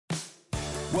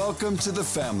Welcome to the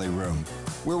Family Room,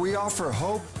 where we offer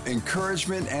hope,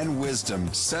 encouragement, and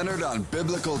wisdom centered on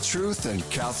biblical truth and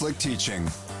Catholic teaching,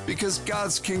 because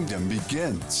God's kingdom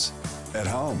begins at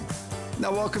home.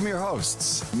 Now welcome your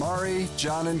hosts, Mari,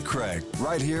 John, and Craig,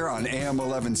 right here on AM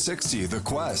 1160, The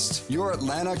Quest, your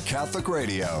Atlanta Catholic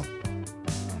radio.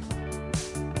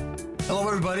 Hello,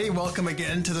 everybody. Welcome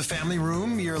again to the Family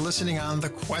Room. You're listening on The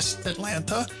Quest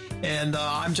Atlanta. And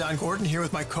I'm John Gordon here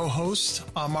with my co-hosts,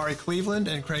 Mari Cleveland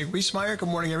and Craig Wiesmeyer. Good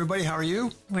morning, everybody. How are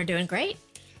you? We're doing great.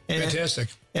 Fantastic.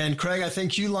 And Craig, I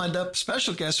think you lined up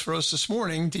special guests for us this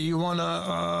morning. Do you want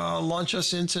to launch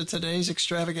us into today's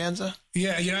extravaganza?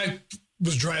 Yeah, I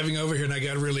was driving over here and I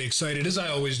got really excited, as I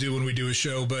always do when we do a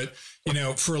show. But,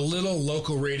 for a little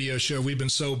local radio show, we've been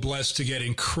so blessed to get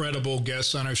incredible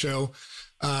guests on our show.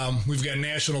 We've got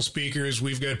national speakers.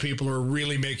 We've got people who are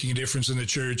really making a difference in the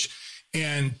church.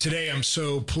 And today I'm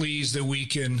so pleased that we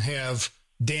can have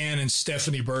Dan and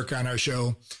Stephanie Burke on our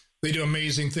show. They do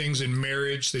amazing things in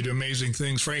marriage. They do amazing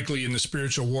things, frankly, in the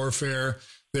spiritual warfare.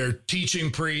 They're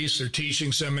teaching priests. They're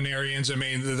teaching seminarians. I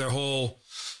mean, their whole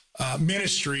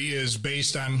ministry is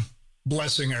based on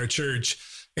blessing our church.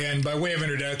 And by way of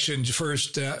introduction,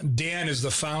 first, Dan is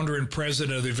the founder and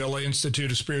president of the Avila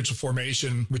Institute of Spiritual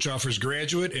Formation, which offers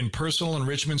graduate and personal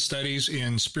enrichment studies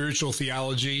in spiritual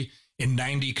theology in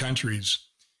 90 countries.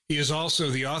 He is also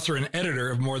the author and editor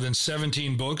of more than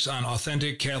 17 books on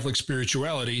authentic Catholic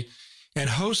spirituality and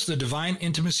hosts the Divine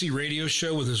Intimacy radio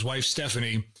show with his wife,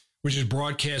 Stephanie, which is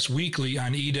broadcast weekly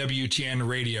on EWTN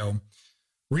radio.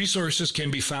 Resources can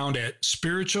be found at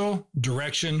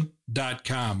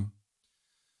spiritualdirection.com.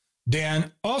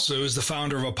 Dan also is the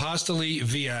founder of Apostoli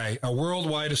VI, a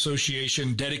worldwide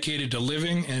association dedicated to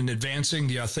living and advancing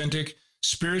the authentic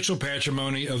spiritual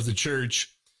patrimony of the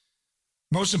church.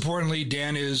 Most importantly,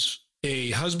 Dan is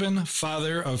a husband,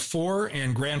 father of 4,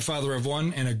 and grandfather of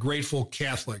 1, and a grateful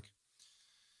Catholic.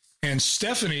 And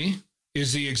Stephanie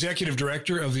is the executive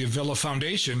director of the Avila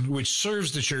Foundation, which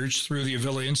serves the church through the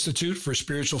Avila Institute for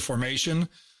Spiritual Formation,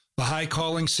 the High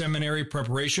Calling Seminary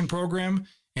Preparation Program,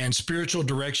 and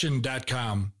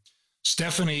spiritualdirection.com.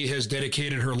 Stephanie has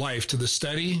dedicated her life to the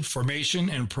study, formation,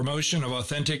 and promotion of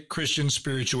authentic Christian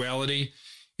spirituality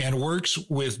and works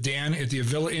with Dan at the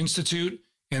Avila Institute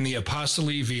and the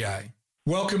Apostoli VI.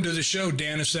 Welcome to the show,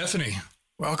 Dan and Stephanie.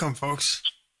 Welcome, folks.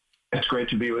 It's great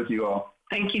to be with you all.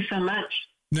 Thank you so much.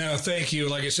 No, thank you.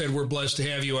 Like I said, we're blessed to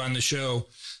have you on the show.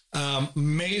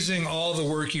 Amazing all the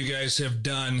work you guys have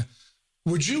done.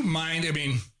 Would you mind,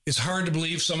 it's hard to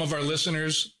believe some of our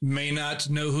listeners may not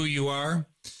know who you are.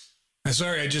 I'm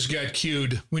sorry, I just got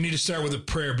cued. We need to start with a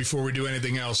prayer before we do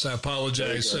anything else. I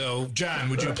apologize. So, John,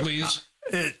 would you please?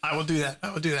 I will do that.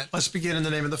 Let's begin in the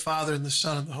name of the Father, and the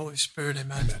Son, and the Holy Spirit.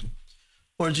 Amen.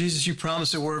 Lord Jesus, you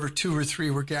promised that wherever 2 or 3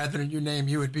 were gathered in your name,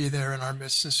 you would be there in our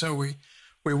midst. And so we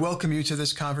welcome you to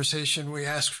this conversation. We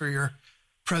ask for your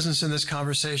presence in this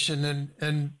conversation,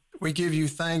 and we give you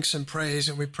thanks and praise,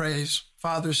 and we praise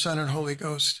Father, Son, and Holy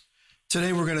Ghost.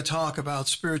 Today we're going to talk about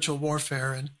spiritual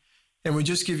warfare, and we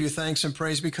just give you thanks and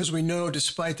praise because we know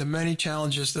despite the many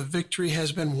challenges, the victory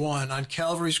has been won. On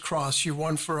Calvary's cross, you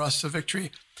won for us the victory,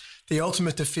 the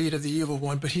ultimate defeat of the evil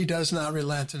one, but he does not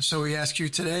relent. And so we ask you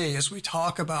today, as we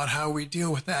talk about how we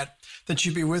deal with that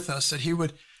you be with us, that he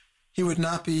would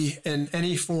not be in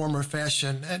any form or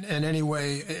fashion and in any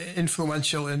way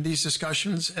influential in these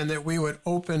discussions, and that we would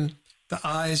open the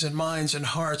eyes and minds and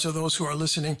hearts of those who are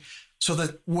listening so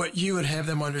that what you would have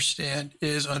them understand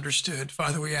is understood.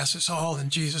 Father, we ask this all in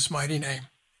Jesus' mighty name.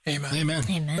 Amen. Amen.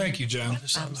 Amen. Thank you, John.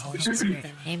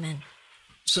 Amen.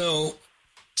 So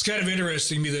it's kind of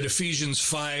interesting to me that Ephesians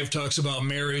 5 talks about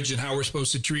marriage and how we're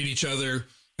supposed to treat each other.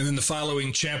 And then the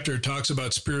following chapter talks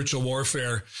about spiritual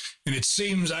warfare. And it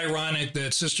seems ironic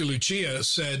that Sister Lucia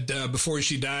said before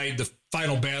she died, the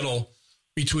final battle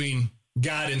between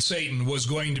God and Satan was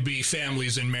going to be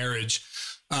families and marriage.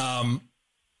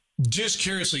 Just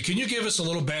curiously, can you give us a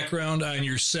little background on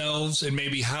yourselves and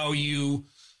maybe how you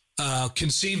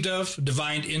conceived of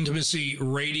Divine Intimacy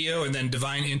Radio and then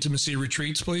Divine Intimacy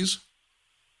Retreats, please?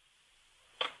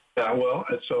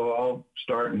 So I'll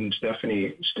start, and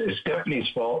it's Stephanie's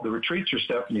fault. The retreats are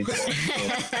Stephanie's fault.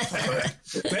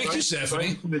 Thank you,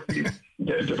 Stephanie.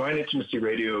 Divine Intimacy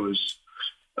Radio is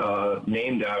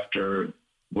named after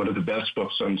one of the best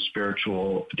books on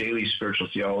daily spiritual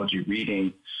theology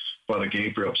reading, Father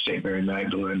Gabriel of St. Mary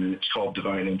Magdalene, and it's called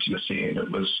Divine Intimacy. And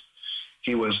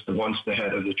he was once the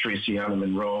head of the Teresianum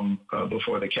in Rome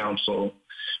before the council,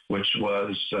 which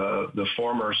was the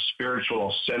former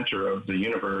spiritual center of the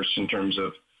universe in terms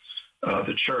of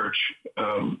the church.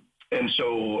 And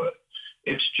so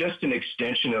it's just an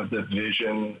extension of the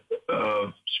vision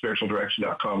of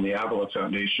spiritualdirection.com, the Avila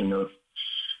Foundation, of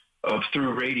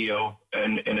through radio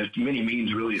and as many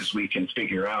means really as we can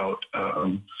figure out,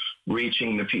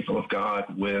 reaching the people of God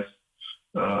with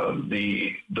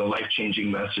the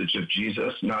life-changing message of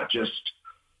Jesus, not just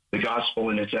the gospel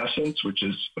in its essence, which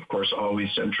is, of course, always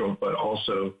central, but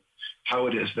also how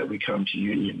it is that we come to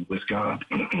union with God.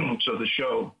 So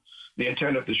the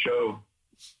intent of the show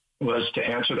was to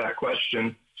answer that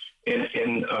question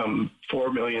in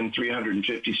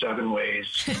 4,357 ways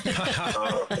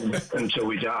until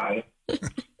we die.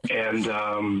 And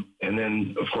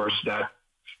then, of course, that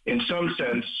in some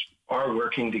sense, our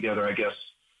working together, I guess,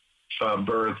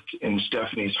 birthed in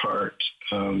Stephanie's heart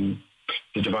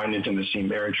the Divine Intimacy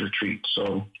Marriage Retreat.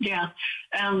 So yeah.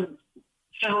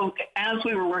 So as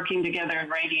we were working together in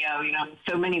radio,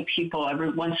 so many people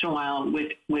every once in a while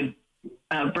would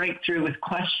break through with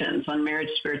questions on marriage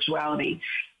spirituality.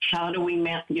 How do we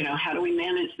manage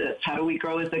this? How do we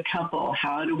grow as a couple?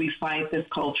 How do we fight this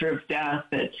culture of death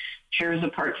that tears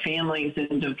apart families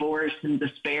and divorce and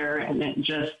despair and then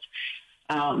just,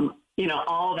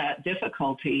 all that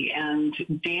difficulty? And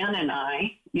Dan and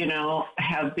I,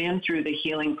 have been through the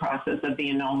healing process of the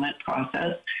annulment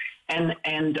process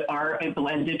and are a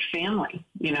blended family,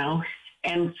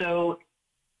 And so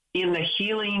in the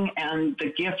healing and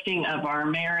the gifting of our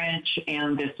marriage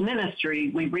and this ministry,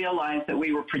 we realized that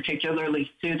we were particularly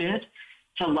suited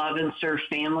to love and serve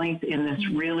families in this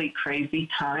really crazy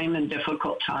time and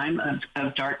difficult time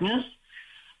of darkness,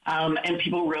 and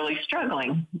people really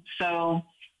struggling. So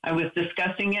I was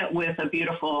discussing it with a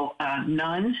beautiful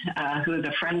nun who is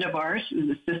a friend of ours. She was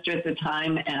a sister at the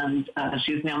time, and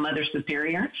she's now Mother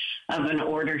Superior of an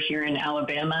order here in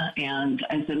Alabama. And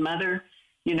I said, Mother,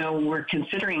 we're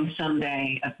considering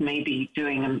someday of maybe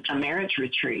doing a marriage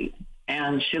retreat.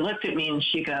 And she looked at me and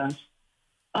she goes,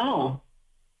 oh,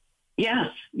 yes,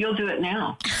 you'll do it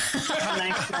now. And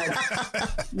I said,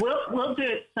 we'll do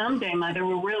it someday, Mother.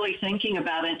 We're really thinking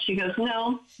about it. She goes,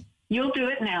 no, you'll do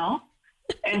it now.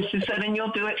 And she said, and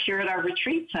you'll do it here at our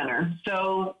retreat center.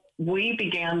 So we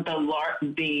began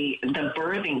the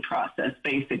birthing process,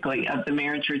 basically, of the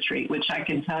marriage retreat, which I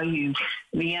can tell you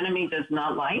the enemy does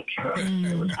not like.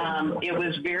 It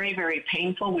was very, very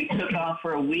painful. We took off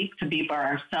for a week to be by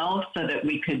ourselves so that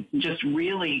we could just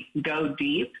really go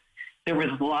deep. There was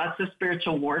lots of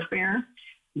spiritual warfare,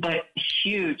 but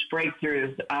huge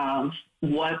breakthroughs of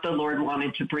what the Lord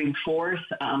wanted to bring forth.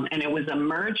 And it was a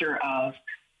merger of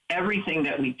everything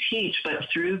that we teach, but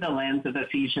through the lens of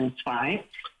Ephesians 5,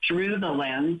 through the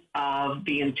lens of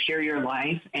the interior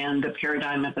life and the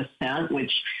paradigm of ascent,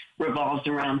 which revolves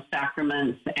around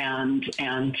sacraments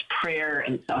and prayer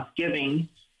and self-giving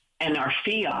and our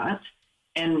fiat.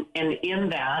 And in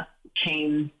that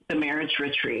came the marriage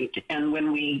retreat. And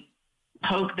when we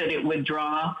hoped that it would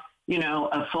draw,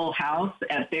 a full house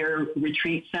at their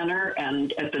retreat center,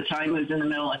 and at the time it was in the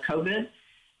middle of COVID,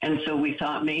 and so we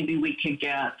thought maybe we could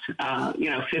get,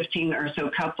 15 or so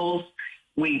couples.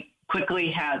 We quickly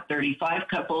had 35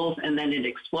 couples, and then it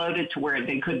exploded to where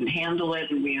they couldn't handle it,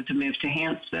 and we had to move to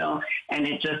Hanceville. And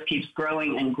it just keeps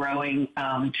growing and growing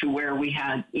to where we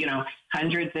had,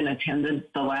 hundreds in attendance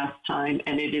the last time.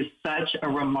 And it is such a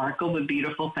remarkable,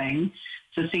 beautiful thing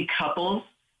to see couples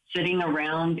sitting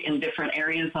around in different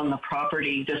areas on the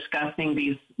property discussing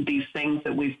these things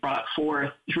that we've brought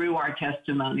forth through our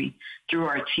testimony, through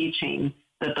our teaching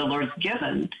that the Lord's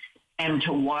given, and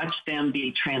to watch them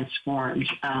be transformed.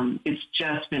 It's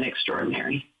just been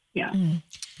extraordinary. Yeah.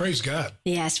 Praise God.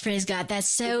 Yes, praise God. That's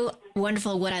so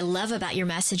wonderful. What I love about your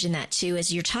message in that, too,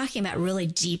 is you're talking about really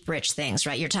deep, rich things,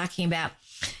 right? You're talking about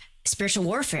spiritual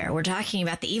warfare. We're talking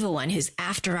about the evil one who's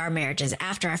after our marriages,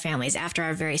 after our families, after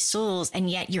our very souls, and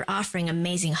yet you're offering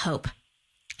amazing hope.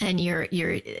 And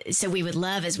so we would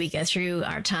love, as we go through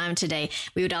our time today,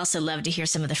 we would also love to hear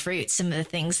some of the fruits, some of the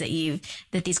things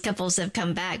that these couples have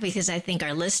come back, because I think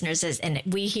our listeners, and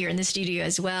we here in the studio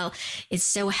as well, it's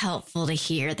so helpful to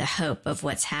hear the hope of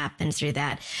what's happened through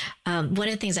that. One of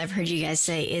the things I've heard you guys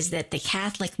say is that the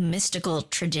Catholic mystical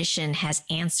tradition has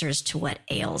answers to what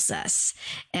ails us.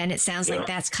 And it sounds like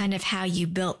that's kind of how you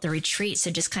built the retreat.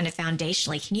 So just kind of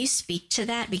foundationally, can you speak to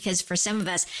that? Because for some of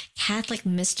us, Catholic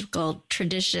mystical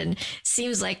tradition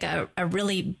seems like a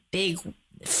really big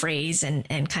phrase and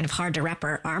kind of hard to wrap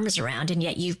our arms around. And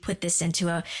yet you've put this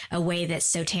into a way that's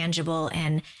so tangible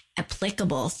and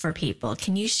applicable for people.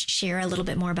 Can you share a little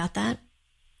bit more about that?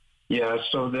 Yeah,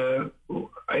 so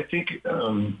I think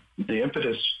the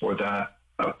impetus for that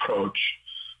approach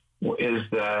is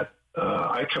that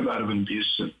I come out of an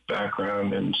abusive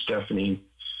background, and Stephanie's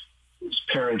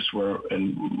parents were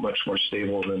much more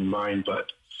stable than mine, but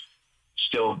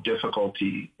still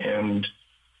difficulty. And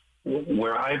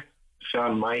where I've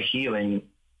found my healing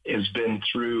has been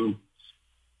through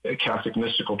a Catholic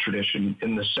mystical tradition,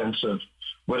 in the sense of,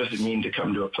 what does it mean to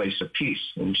come to a place of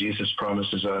peace? And Jesus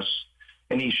promises us,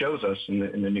 and he shows us in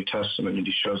the New Testament, and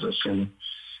he shows us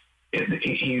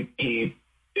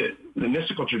the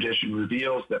mystical tradition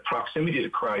reveals that proximity to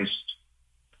Christ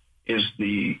is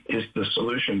the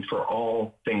solution for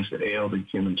all things that ail the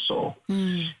human soul.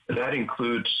 That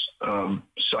includes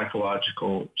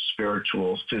psychological,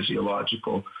 spiritual,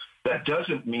 physiological. That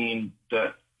doesn't mean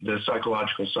that the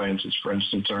psychological sciences, for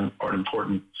instance, aren't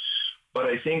important. But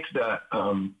I think that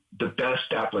the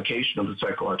best application of the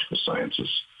psychological sciences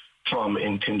come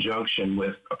in conjunction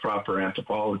with a proper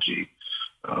anthropology,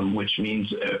 which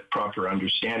means a proper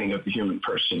understanding of the human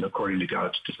person according to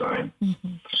God's design.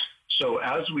 Mm-hmm. So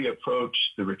as we approach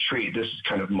the retreat, this is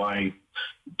kind of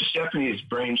Stephanie's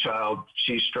brainchild.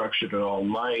 She structured it all.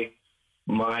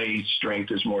 My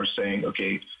strength is more saying,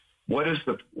 okay, what is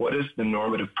the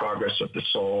normative progress of the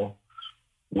soul?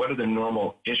 What are the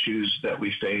normal issues that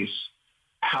we face?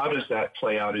 How does that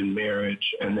play out in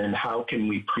marriage? And then how can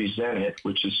we present it,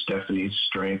 which is Stephanie's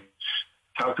strength?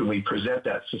 How can we present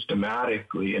that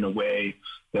systematically in a way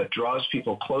that draws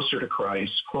people closer to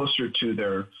Christ, closer to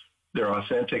their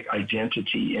authentic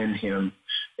identity in him?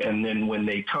 And then when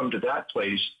they come to that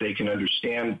place, they can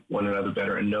understand one another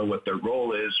better and know what their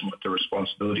role is and what their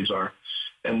responsibilities are,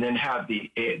 and then have the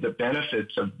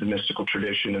benefits of the mystical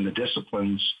tradition and the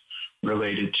disciplines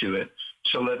related to it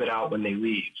to live it out when they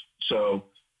leave. So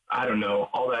I don't know.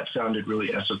 All that sounded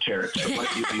really esoteric. So why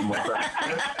don't you be more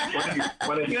practical?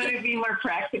 You want to be more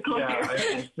practical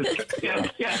here?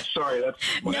 Yeah. Sorry.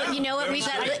 No, you know what?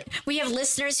 We have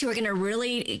listeners who are going to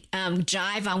really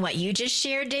jive on what you just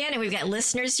shared, Dan, and we've got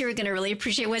listeners who are going to really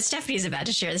appreciate what Stephanie's about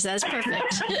to share. So that's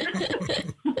perfect.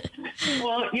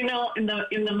 Well,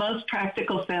 in the most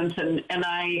practical sense, and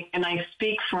I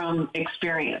speak from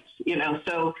experience,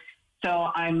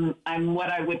 So I'm what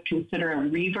I would consider a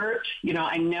revert.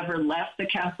 I never left the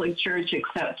Catholic Church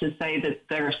except to say that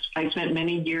I spent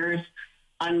many years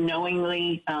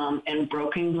unknowingly and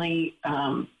brokenly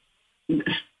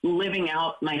living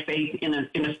out my faith in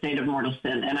a state of mortal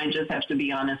sin. And I just have to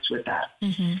be honest with that.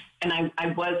 Mm-hmm. And I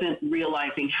wasn't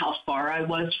realizing how far I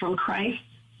was from Christ.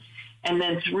 And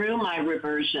then through my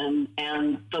reversion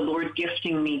and the Lord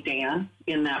gifting me Dan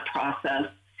in that process,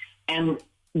 and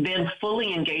then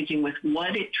fully engaging with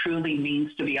what it truly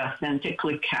means to be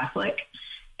authentically Catholic.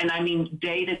 And I mean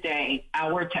day to day,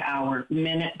 hour to hour,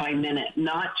 minute by minute,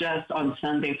 not just on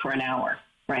Sunday for an hour,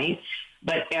 right?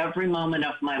 But every moment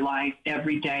of my life,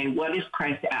 every day, what is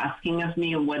Christ asking of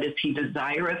me, and what does he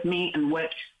desire of me, and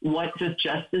what does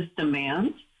justice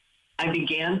demand? I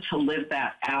began to live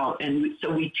that out. And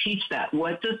so we teach that.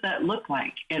 What does that look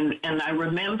like? And I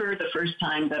remember the first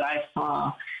time that I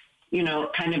saw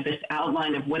kind of this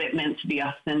outline of what it meant to be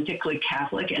authentically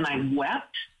Catholic. And I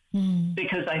wept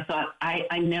because I thought,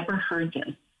 I never heard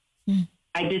this.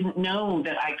 I didn't know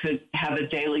that I could have a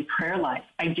daily prayer life.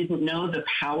 I didn't know the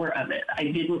power of it. I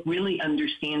didn't really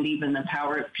understand even the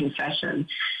power of confession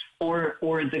or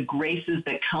the graces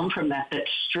that come from that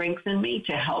strengthen me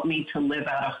to help me to live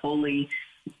out a holy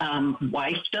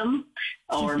wifedom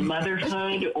or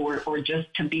motherhood or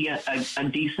just to be a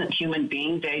decent human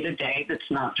being day to day that's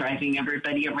not driving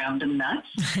everybody around them nuts.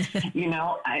 In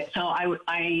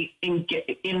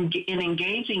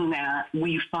engaging that,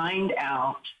 we find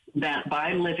out that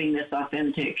by living this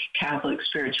authentic Catholic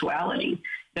spirituality,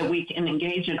 that we can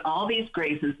engage in all these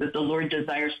graces that the Lord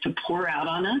desires to pour out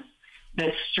on us,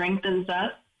 that strengthens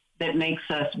us, that makes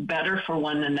us better for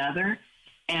one another,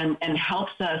 and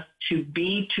helps us to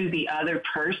be to the other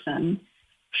person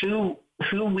who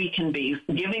we can be,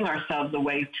 giving ourselves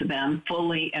away to them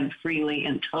fully and freely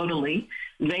and totally.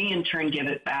 They in turn give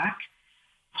it back,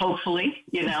 hopefully,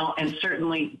 and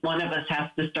certainly one of us has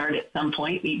to start at some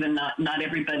point, even not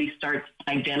everybody starts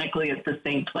identically at the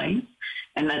same place.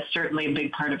 And that's certainly a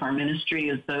big part of our ministry,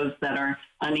 is those that are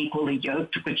unequally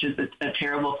yoked, which is a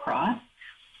terrible cross.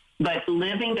 But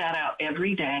living that out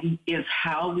every day is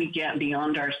how we get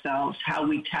beyond ourselves, how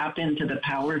we tap into the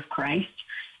power of Christ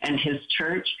and his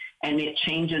church, and it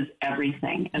changes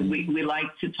everything. And we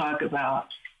like to talk about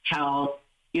how,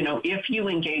 if you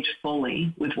engage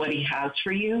fully with what he has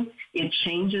for you, it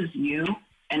changes you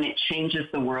and it changes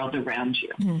the world around you.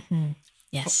 Mm-hmm.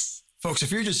 Yes. Folks,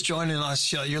 if you're just joining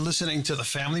us, you're listening to The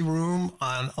Family Room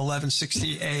on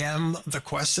 1160 AM, The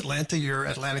Quest Atlanta, your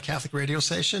Atlanta Catholic radio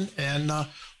station. And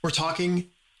we're talking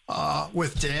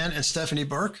with Dan and Stephanie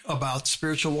Burke about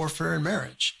spiritual warfare and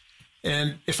marriage.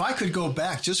 And if I could go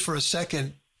back just for a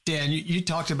second, Dan, you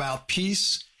talked about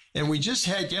peace And we just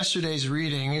had yesterday's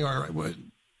reading, or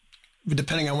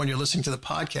depending on when you're listening to the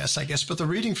podcast, I guess, but the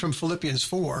reading from Philippians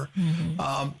 4,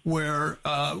 where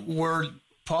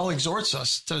Paul exhorts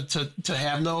us to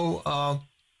have no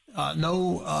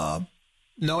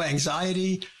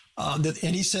anxiety. And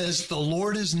he says, the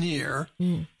Lord is near,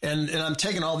 and I'm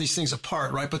taking all these things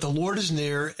apart, right? But the Lord is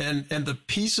near, and the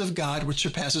peace of God, which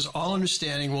surpasses all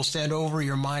understanding, will stand over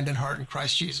your mind and heart in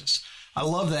Christ Jesus. I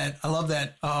love that.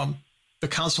 The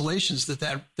consolations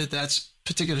that's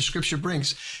particular scripture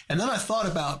brings. And then I thought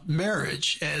about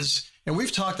marriage and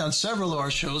we've talked on several of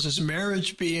our shows as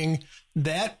marriage being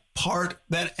that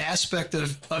aspect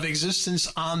of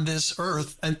existence on this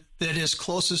earth and that is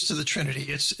closest to the Trinity.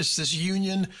 It's this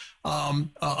union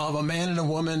of a man and a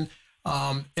woman,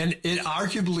 and it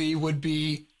arguably would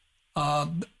be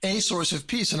a source of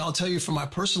peace. And I'll tell you from my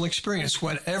personal experience,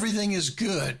 when everything is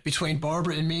good between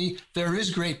Barbara and me, there is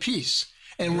great peace.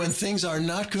 And when things are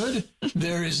not good,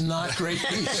 there is not great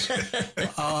peace.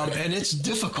 And it's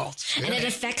difficult. And it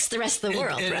affects the rest of the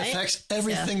world, right? It affects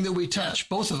everything that we touch,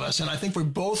 both of us. And I think we're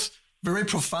both very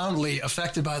profoundly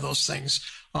affected by those things.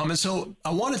 And so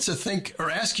I wanted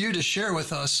to ask you to share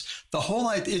with us the whole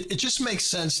idea. It just makes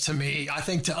sense to me. I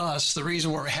think to us, the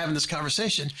reason we're having this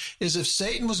conversation is if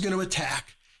Satan was going to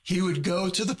attack, he would go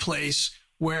to the place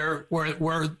where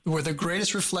the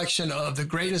greatest reflection of the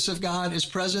greatness of God is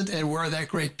present and where that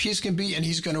great peace can be, and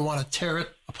he's going to want to tear it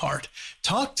apart.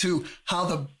 Talk to how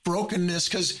the brokenness,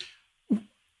 because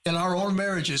in our own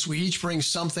marriages, we each bring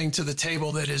something to the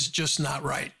table that is just not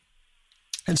right.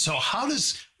 And so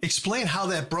explain how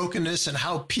that brokenness and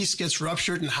how peace gets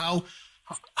ruptured and how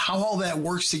all that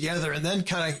works together, and then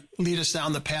kind of lead us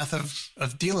down the path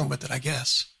of dealing with it, I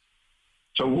guess.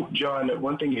 So, John,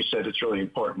 one thing you said that's really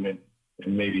important,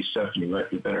 and maybe Stephanie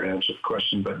might be better to answer the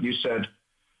question, but you said,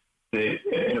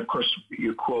 and of course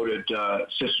you quoted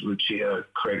Sister Lucia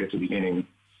Craig at the beginning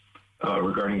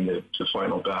regarding the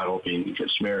final battle being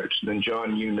against marriage. Then,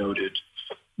 John, you noted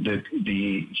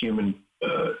the human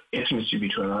intimacy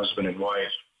between husband and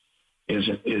wife is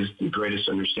the greatest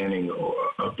understanding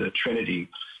of the Trinity.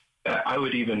 I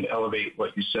would even elevate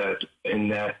what you said in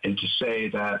that, and to say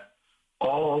that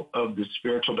all of the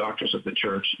spiritual doctors of the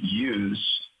church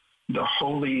use the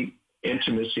holy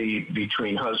intimacy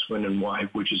between husband and wife,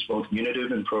 which is both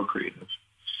unitive and procreative,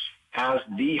 as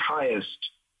the highest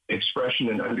expression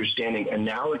and understanding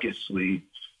analogously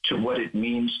to what it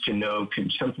means to know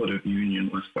contemplative union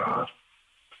with God.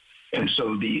 And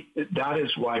so that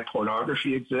is why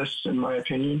pornography exists, in my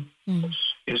opinion,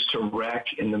 is to wreck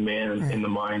in the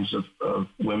minds of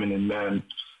women and men,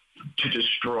 to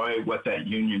destroy what that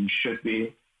union should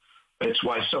be. It's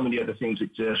why so many other things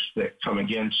exist that come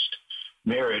against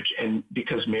marriage, and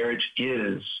because marriage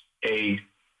is a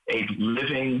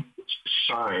living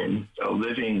sign, a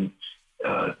living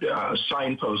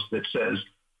signpost that says,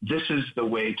 this is the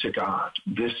way to God.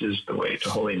 This is the way to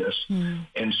holiness.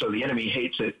 And so the enemy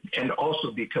hates it. And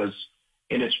also because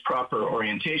in its proper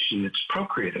orientation, it's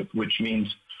procreative, which means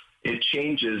it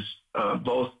changes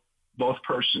both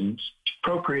persons.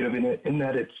 Procreative in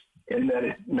that it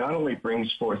not only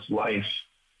brings forth life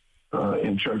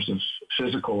in terms of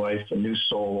physical life, a new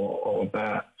soul, all of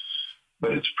that,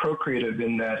 but it's procreative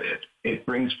in that it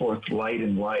brings forth light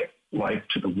and life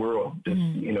to the world,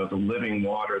 the living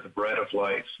water, the bread of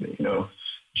life,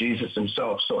 Jesus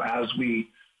himself. So as we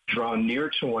draw near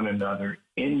to one another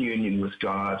in union with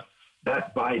God,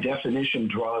 that by definition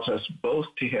draws us both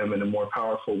to him in a more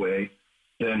powerful way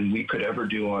than we could ever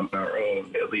do on our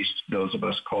own, at least those of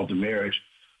us called to marriage.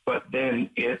 But then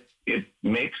it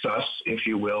makes us, if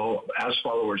you will, as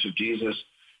followers of Jesus,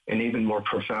 an even more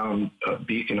profound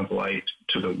beacon of light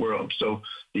to the world. So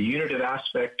the unitive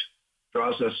aspect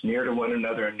draws us near to one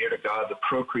another and near to God. The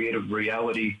procreative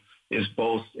reality is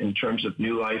both in terms of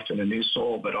new life and a new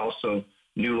soul, but also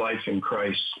new life in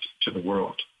Christ to the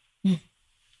world.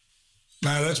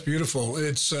 Wow, that's beautiful.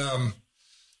 It's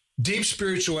deep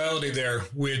spirituality there,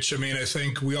 which, I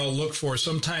think we all look for.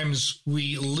 Sometimes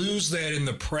we lose that in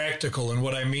the practical. And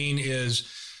what I mean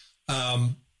is,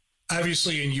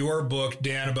 obviously in your book,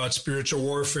 Dan, about spiritual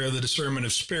warfare, the discernment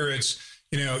of spirits,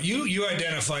 you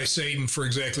identify Satan for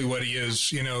exactly what he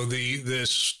is,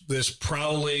 this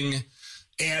prowling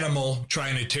animal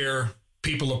trying to tear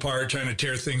people apart, trying to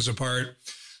tear things apart.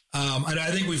 And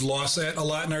I think we've lost that a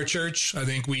lot in our church. I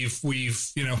think we've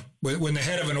when the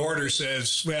head of an order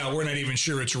says, well, we're not even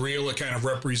sure it's real, it kind of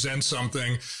represents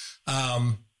something,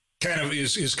 kind of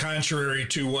is contrary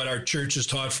to what our church has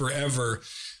taught forever.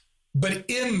 But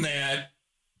in that,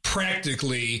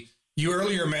 practically, you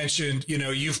earlier mentioned,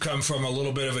 you've come from a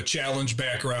little bit of a challenge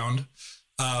background.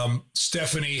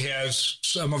 Stephanie has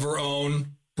some of her own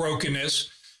brokenness.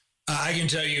 I can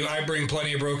tell you, I bring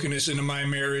plenty of brokenness into my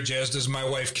marriage, as does my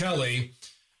wife, Kelly.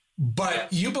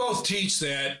 But you both teach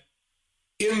that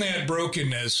in that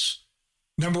brokenness,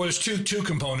 number one, there's two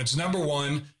components. Number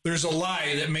one, there's a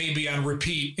lie that may be on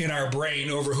repeat in our brain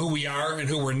over who we are and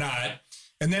who we're not.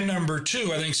 And then number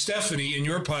two, I think, Stephanie, in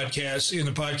your podcast, in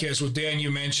the podcast with Dan,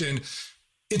 you mentioned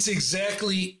it's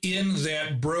exactly in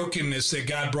that brokenness that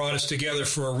God brought us together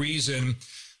for a reason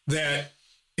that,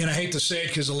 and I hate to say it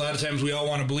because a lot of times we all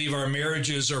want to believe our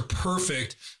marriages are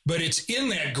perfect, but it's in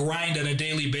that grind on a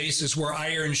daily basis where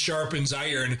iron sharpens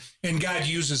iron, and God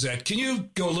uses that. Can you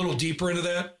go a little deeper into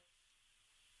that?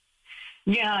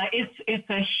 Yeah, it's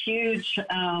a huge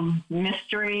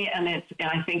mystery, and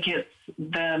I think it's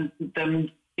the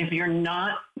if you're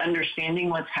not understanding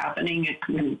what's happening, it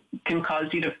can cause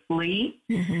you to flee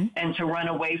and to run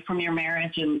away from your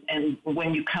marriage. And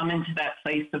when you come into that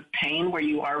place of pain where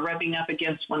you are rubbing up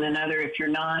against one another, if you're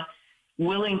not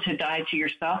willing to die to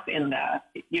yourself in that,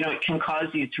 it can cause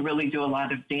you to really do a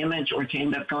lot of damage or to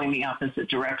end up going the opposite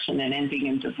direction and ending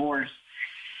in divorce.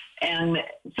 And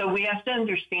so we have to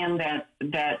understand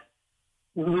that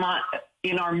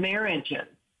in our marriages,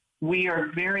 we are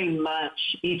very much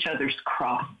each other's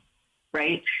cross,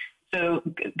 right? So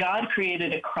God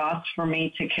created a cross for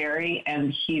me to carry,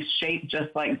 and he's shaped just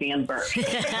like Dan Burke. And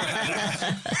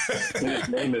his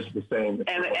name is the same.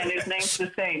 And his name's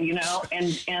the same,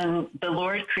 and the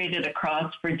Lord created a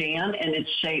cross for Dan, and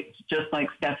it's shaped just like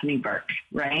Stephanie Burke,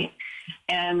 right?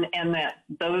 And that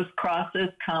those crosses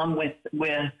come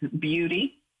with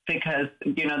beauty, because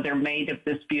they're made of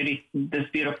this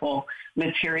beautiful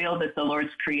material that the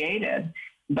Lord's created,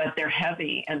 but they're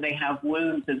heavy and they have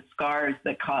wounds and scars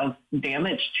that cause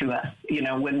damage to us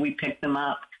when we pick them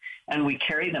up and we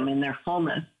carry them in their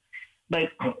fullness.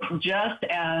 But just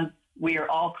as we are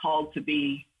all called to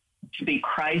be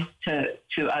Christ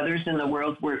to others in the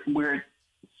world, we're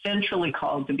centrally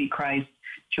called to be Christ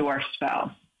to our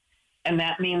spouse. And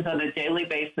that means on a daily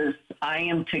basis, I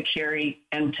am to carry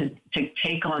and to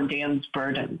take on Dan's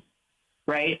burdens,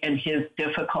 right, and his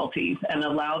difficulties, and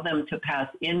allow them to pass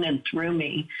in and through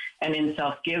me, and in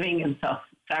self-giving and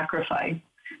self-sacrifice.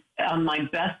 On my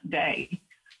best day,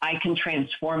 I can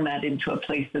transform that into a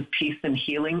place of peace and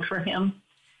healing for him,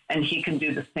 and he can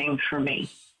do the same for me,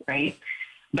 right?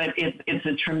 But it's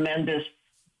a tremendous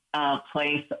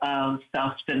place of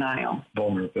self-denial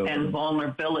and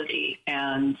vulnerability,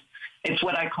 and it's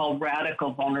what I call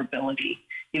radical vulnerability.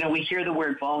 We hear the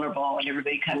word vulnerable and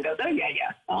everybody kind of goes, oh, yeah,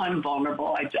 I'm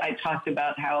vulnerable. I talked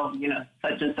about how,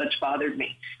 such and such bothered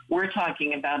me. We're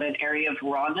talking about an area of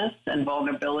rawness and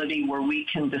vulnerability where we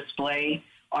can display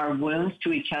our wounds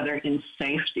to each other in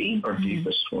safety. Our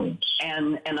deepest wounds.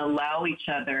 And allow each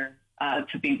other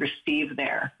to be received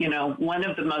there. One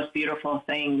of the most beautiful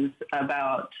things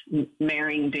about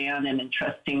marrying Dan and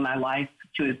entrusting my life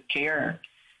to his care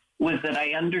was that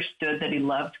I understood that he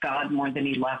loved God more than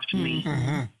he loved me.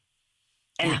 Mm-hmm.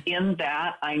 And in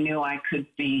that, I knew I could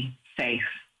be safe,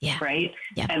 right?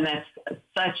 Yeah. And that's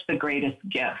such the greatest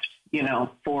gift,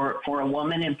 for a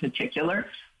woman in particular.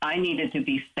 I needed to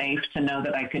be safe to know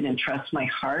that I could entrust my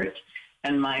heart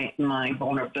and my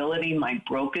vulnerability, my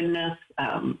brokenness,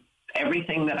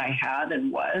 everything that I had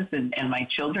and was, and my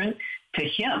children to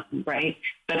him, right?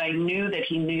 But I knew that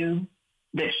he knew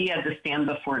that he had to stand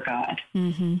before God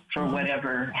for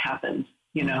whatever happened,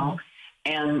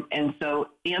 And so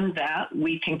in that,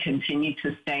 we can continue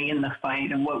to stay in the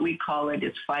fight. And what we call it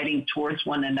is fighting towards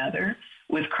one another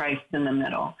with Christ in the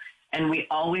middle. And we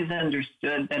always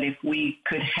understood that if we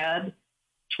could head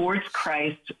towards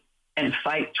Christ and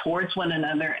fight towards one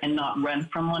another and not run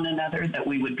from one another, that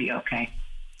we would be okay.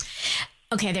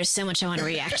 Okay, there's so much I want to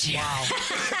react to. Wow.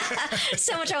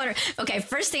 So much I want to. Okay,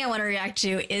 first thing I want to react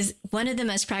to is one of the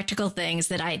most practical things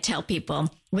that I tell people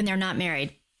when they're not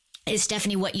married is,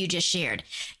 Stephanie, what you just shared.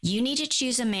 You need to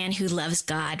choose a man who loves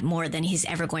God more than he's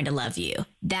ever going to love you.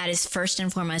 That is first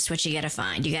and foremost what you got to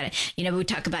find. You got to, we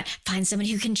talk about find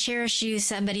somebody who can cherish you,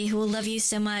 somebody who will love you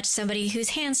so much, somebody who's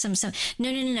handsome.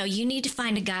 No. You need to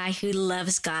find a guy who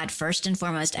loves God first and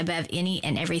foremost above any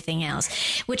and everything else,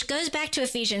 which goes back to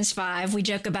Ephesians 5. We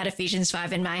joke about Ephesians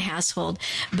 5 in my household,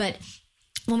 but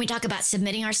when we talk about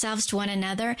submitting ourselves to one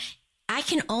another, I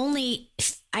can only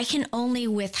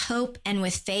with hope and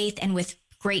with faith and with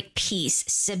great peace,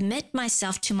 submit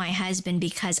myself to my husband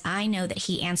because I know that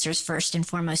he answers first and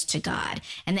foremost to God,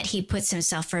 and that he puts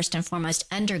himself first and foremost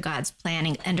under God's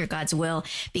planning, under God's will,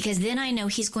 because then I know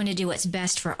he's going to do what's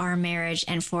best for our marriage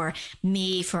and for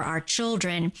me, for our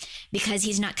children, because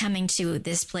he's not coming to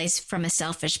this place from a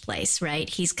selfish place, right?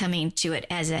 He's coming to it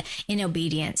in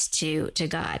obedience to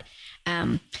God.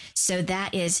 So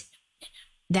that's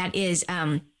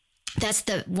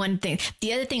the one thing.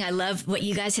 The other thing I love what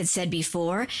you guys had said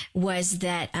before was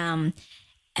that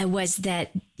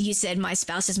you said my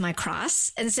spouse is my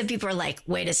cross. And some people are like,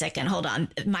 wait a second, hold on.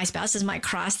 My spouse is my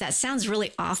cross. That sounds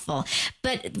really awful.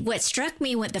 But what struck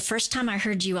me the first time I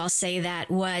heard you all say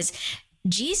that was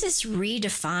Jesus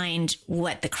redefined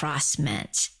what the cross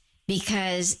meant,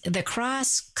 because the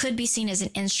cross could be seen as an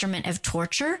instrument of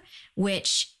torture,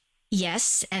 which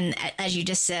yes, and as you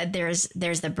just said, there's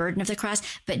the burden of the cross,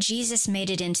 but Jesus made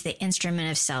it into the instrument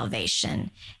of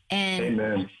salvation. And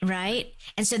Amen. Right?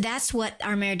 And so that's what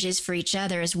our marriage is for each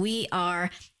other, is we are,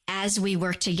 as we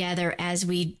work together, as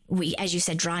we as you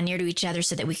said, draw near to each other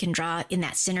so that we can draw in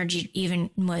that synergy even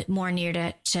more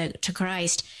near to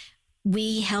Christ,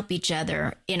 we help each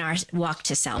other in our walk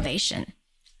to salvation.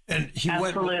 And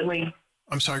Absolutely.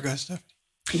 I'm sorry, go ahead, Steph.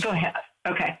 Go ahead.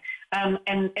 Okay. And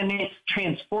it's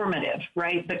transformative,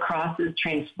 right? The cross is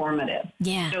transformative.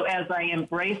 Yeah. So as I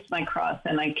embrace my cross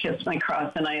and I kiss my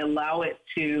cross and I allow it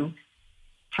to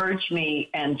purge me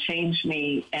and change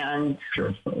me and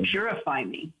purify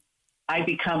me, I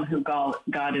become who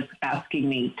God is asking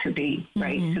me to be,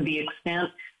 right? Mm-hmm. To the extent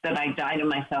that I die to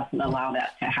myself and allow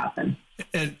that to happen.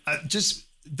 And that's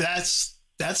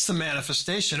the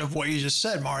manifestation of what you just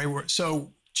said, Mari.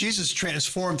 So Jesus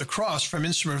transformed the cross from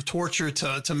instrument of torture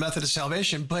to method of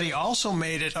salvation, but he also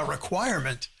made it a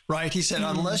requirement, right? He said,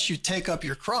 unless you take up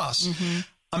your cross.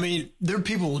 I mean, there are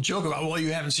people who will joke about, well,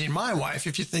 you haven't seen my wife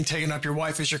if you think taking up your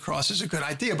wife as your cross is a good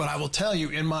idea. But I will tell you,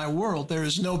 in my world, there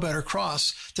is no better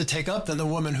cross to take up than the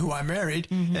woman who I married.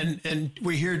 And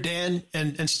we hear Dan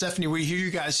and Stephanie, we hear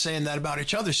you guys saying that about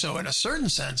each other. So in a certain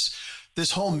sense,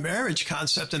 this whole marriage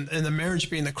concept and the marriage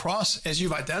being the cross, as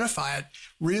you've identified,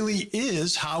 really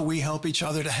is how we help each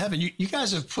other to heaven. You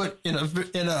guys have put in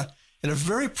a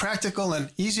very practical and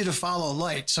easy to follow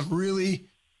light some really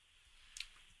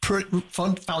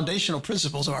foundational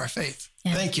principles of our faith.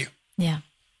 Yeah. Thank you. Yeah.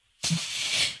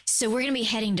 So we're going to be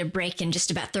heading to break in just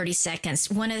about 30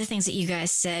 seconds. One of the things that you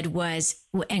guys said was,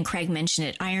 and Craig mentioned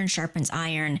it, iron sharpens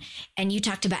iron. And you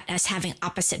talked about us having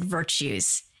opposite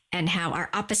virtues and how our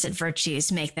opposite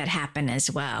virtues make that happen as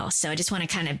well. So I just want to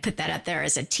kind of put that up there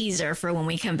as a teaser for when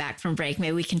we come back from break.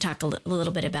 Maybe we can talk a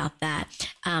little bit about that.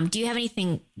 Do you have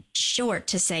anything short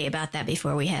to say about that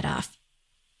before we head off?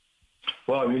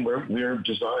 Well, I mean, we're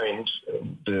designed,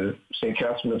 the St.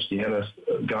 Catherine of Siena,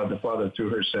 God the Father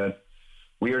through her said,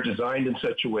 we are designed in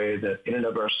such a way that in and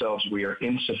of ourselves, we are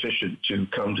insufficient to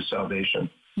come to salvation.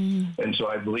 And so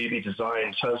I believe he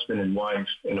designs husband and wife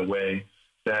in a way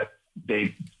that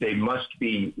they must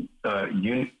be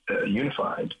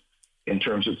unified in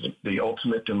terms of the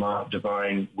ultimate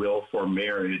divine will for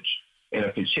marriage, in a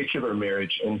particular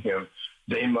marriage in him.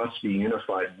 They must be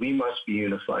unified. We must be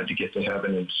unified to get to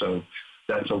heaven. And so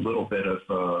that's a little bit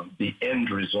of the end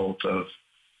result of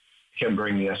him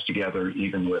bringing us together,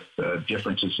 even with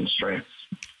differences in strengths.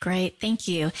 Great. Thank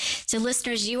you. So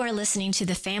listeners, you are listening to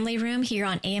The Family Room here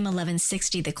on AM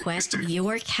 1160, The Quest,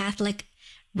 your Catholic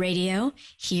radio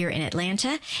here in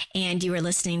Atlanta. And you are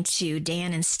listening to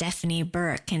Dan and Stephanie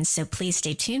Burke. And so please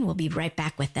stay tuned. We'll be right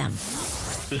back with them.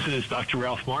 This is Dr.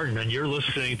 Ralph Martin, and you're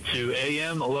listening to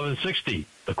AM 1160,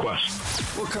 The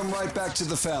Quest. We'll come right back to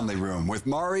The Family Room with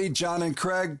Mari, John, and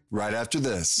Craig right after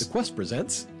this. The Quest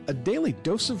presents A Daily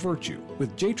Dose of Virtue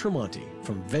with Jay Tremonti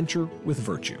from Venture with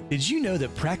Virtue. Did you know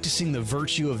that practicing the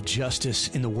virtue of justice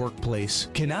in the workplace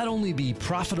can not only be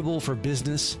profitable for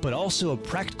business, but also a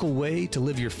practical way to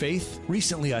live your faith?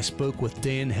 Recently, I spoke with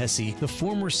Dan Hesse, the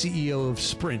former CEO of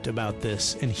Sprint, about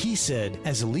this, and he said,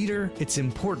 as a leader, it's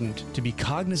important to be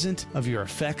cognizant of your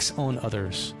effects on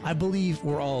others. I believe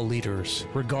we're all leaders,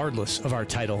 regardless of our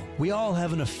title. We all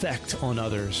have an effect on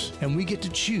others, and we get to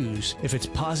choose if it's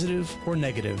positive or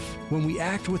negative. When we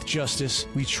act with justice,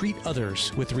 we treat others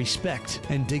with respect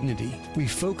and dignity. We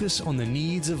focus on the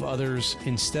needs of others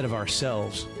instead of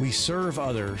ourselves. We serve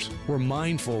others. We're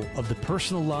mindful of the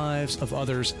personal lives of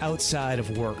others outside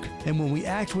of work. And when we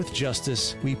act with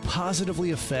justice, we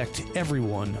positively affect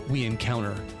everyone we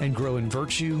encounter and grow in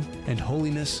virtue and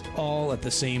holiness all at the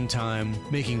same time,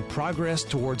 making progress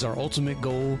towards our ultimate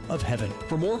goal of heaven.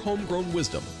 For more homegrown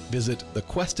wisdom, visit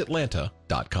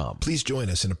thequestatlanta.com. Please join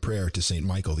us in a prayer to St.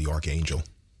 Michael the Archangel.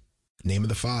 In the name of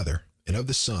the Father, and of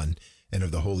the Son, and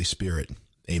of the Holy Spirit.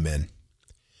 Amen.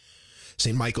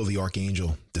 St. Michael the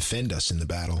Archangel, defend us in the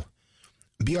battle.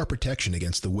 Be our protection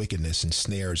against the wickedness and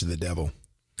snares of the devil.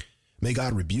 May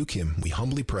God rebuke him, we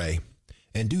humbly pray.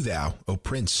 And do thou, O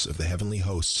Prince of the heavenly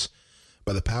hosts,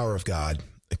 by the power of God,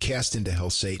 cast into hell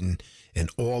Satan and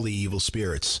all the evil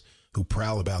spirits who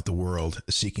prowl about the world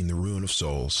seeking the ruin of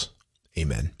souls.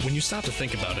 Amen. When you stop to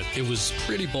think about it, it was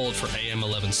pretty bold for AM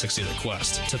 1160 The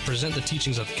Quest to present the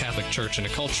teachings of the Catholic Church in a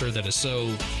culture that is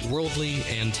so worldly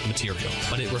and material.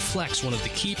 But it reflects one of the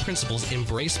key principles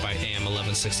embraced by AM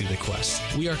 1160 The Quest.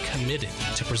 We are committed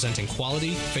to presenting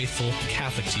quality, faithful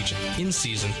Catholic teaching in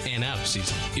season and out of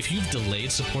season. If you've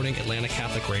delayed supporting Atlanta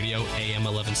Catholic Radio AM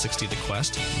 1160 The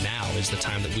Quest, now is the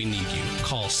time that we need you.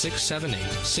 Call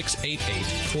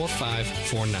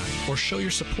 678-688-4549 or show your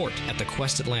support at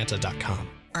thequestatlanta.com.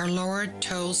 Our Lord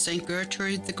told St.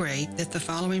 Gertrude the Great that the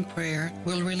following prayer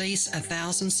will release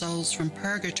 1,000 souls from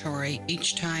purgatory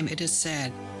each time it is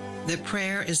said. The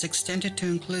prayer is extended to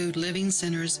include living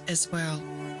sinners as well.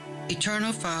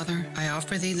 Eternal Father, I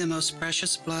offer thee the most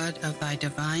precious blood of thy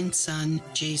divine Son,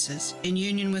 Jesus, in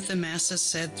union with the masses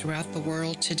said throughout the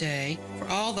world today, for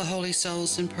all the holy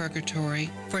souls in purgatory,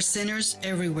 for sinners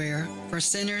everywhere, for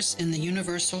sinners in the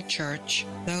universal church,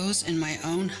 those in my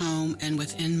own home and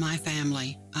within my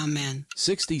family. Amen.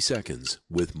 60 Seconds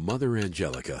with Mother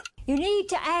Angelica. You need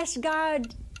to ask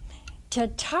God to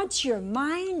touch your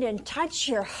mind and touch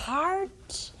your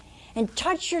heart and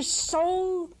touch your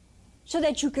soul, so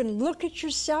that you can look at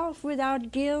yourself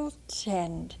without guilt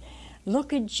and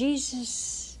look at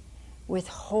Jesus with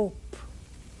hope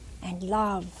and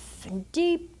love and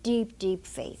deep, deep, deep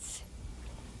faith.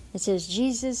 It says,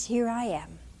 Jesus, here I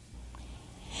am.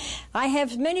 I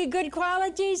have many good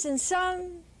qualities and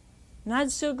some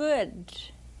not so good.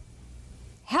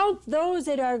 Help those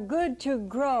that are good to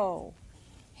grow.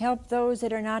 Help those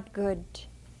that are not good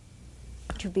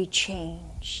to be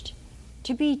changed,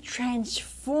 to be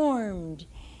transformed,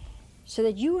 so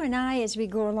that you and I, as we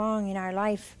go along in our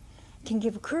life, can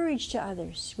give courage to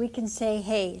others. We can say,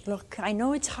 hey, look, I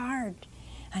know it's hard.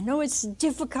 I know it's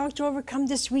difficult to overcome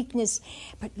this weakness,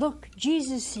 but look,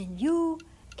 Jesus in you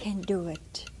can do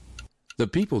it. The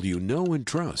people you know and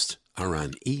trust are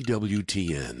on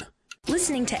EWTN.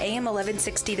 Listening to AM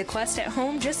 1160 The Quest at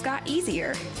home just got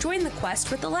easier. Join the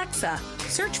Quest with Alexa.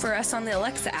 Search for us on the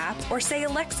Alexa app or say,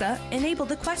 Alexa, enable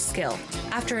the Quest skill.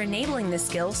 After enabling the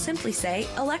skill, simply say,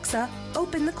 Alexa,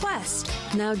 open the Quest.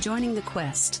 Now joining the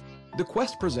Quest. The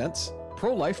Quest presents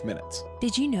Pro-Life Minutes.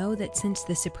 Did you know that since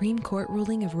the Supreme Court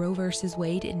ruling of Roe v.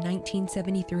 Wade in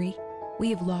 1973,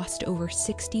 we have lost over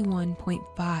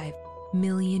 61.5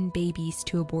 million babies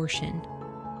to abortion?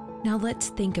 Now let's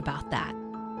think about that.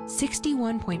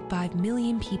 61.5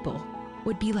 million people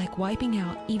would be like wiping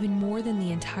out even more than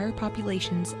the entire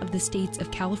populations of the states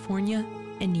of California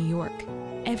and New York.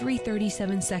 Every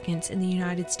 37 seconds in the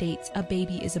United States, a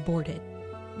baby is aborted.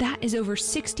 That is over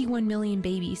 61 million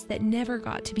babies that never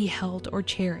got to be held or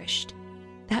cherished.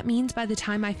 That means by the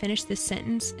time I finish this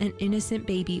sentence, an innocent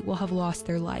baby will have lost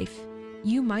their life.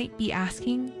 You might be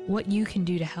asking what you can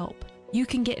do to help. You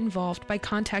can get involved by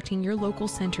contacting your local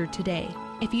center today.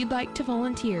 If you'd like to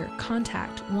volunteer,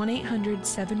 contact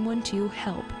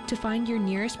 1-800-712-HELP to find your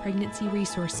nearest pregnancy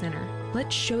resource center.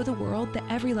 Let's show the world that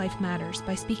every life matters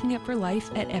by speaking up for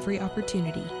life at every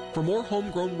opportunity. For more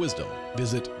homegrown wisdom,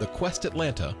 visit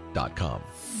thequestatlanta.com.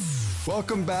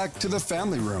 Welcome back to the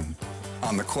Family Room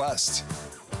on The Quest.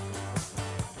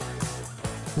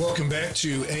 Welcome back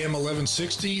to AM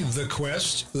 1160, The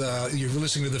Quest. You're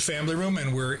listening to The Family Room,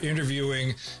 and we're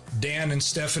interviewing Dan and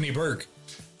Stephanie Burke.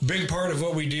 Big part of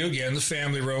what we do, again, the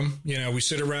family room. You know, we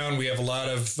sit around, we have a lot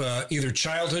of either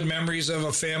childhood memories of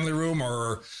a family room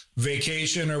or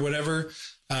vacation or whatever.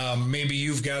 Maybe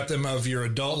you've got them of your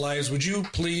adult lives. Would you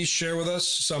please share with us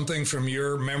something from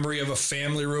your memory of a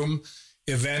family room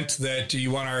event that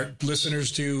you want our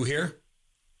listeners to hear?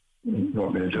 You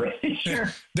want me to do it?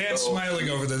 Sure. Dan's smiling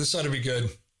over there. This ought to be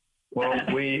good. Well,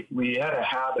 we had a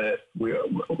habit.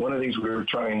 One of the things we were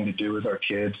trying to do with our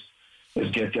kids is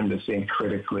get them to think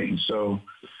critically. So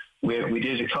we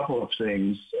did a couple of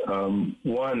things.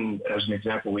 One, as an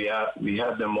example, we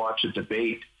had them watch a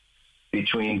debate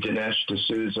between Dinesh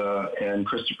D'Souza and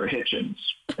Christopher Hitchens.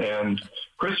 And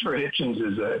Christopher Hitchens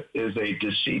is a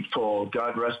deceitful,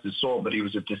 God rest his soul, but he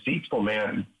was a deceitful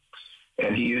man.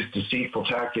 And he used deceitful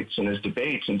tactics in his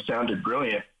debates and sounded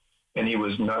brilliant. And he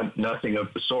was nothing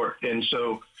of the sort. And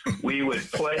so we would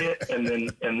play it and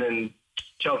then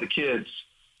tell the kids,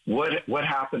 what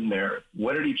happened there?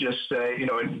 What did he just say? You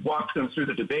know, and walk them through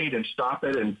the debate and stop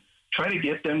it and try to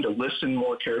get them to listen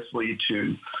more carefully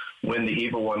to when the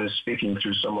evil one is speaking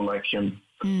through someone like him.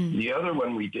 The other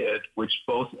one we did, which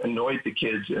both annoyed the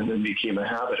kids and then became a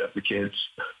habit of the kids,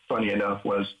 funny enough,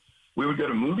 was we would go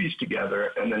to movies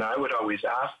together, and then I would always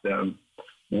ask them,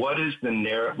 what is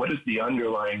the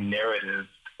underlying narrative,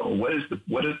 or what is the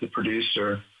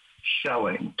producer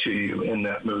selling to you in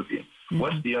that movie?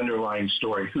 What's the underlying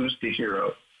story? Who's the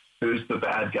hero? Who's the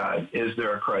bad guy? Is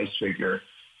there a Christ figure?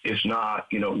 If not,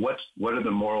 what are the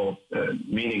moral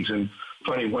meanings? And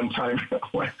funny, one time,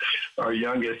 our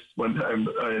youngest,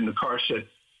 in the car said,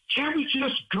 "Can't we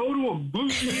just go to a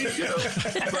movie?"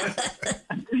 But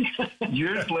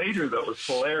years later, that was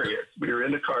hilarious. We were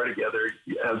in the car together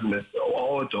as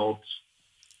all adults,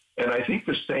 and I think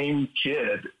the same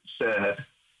kid said,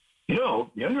 the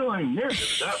underlying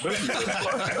narrative of that movie.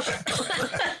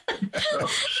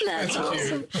 That's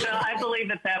awesome. So I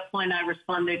believe at that point I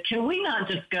responded, "Can we not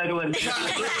just go to a movie?"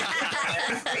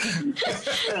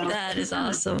 That is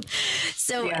awesome.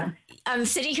 So Yeah. I'm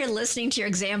sitting here listening to your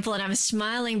example, and I'm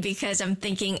smiling because I'm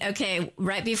thinking, okay,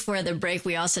 right before the break,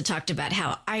 we also talked about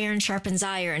how iron sharpens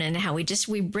iron, and how we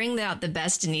bring out the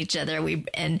best in each other.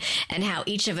 And how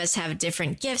each of us have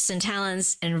different gifts and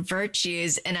talents and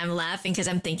virtues. And I'm laughing because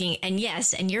I'm thinking, and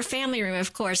yes, and your family room,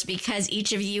 of course, because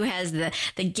each of you has the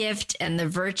gift and the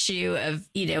virtue of,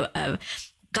 of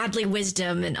godly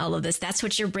wisdom and all of this. That's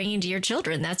what you're bringing to your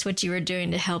children. That's what you are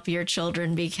doing to help your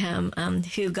children become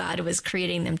who God was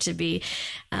creating them to be,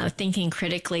 thinking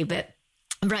critically. But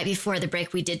right before the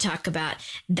break, we did talk about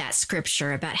that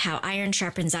scripture, about how iron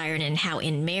sharpens iron, and how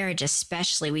in marriage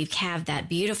especially, we have that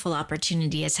beautiful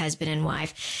opportunity as husband and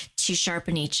wife to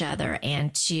sharpen each other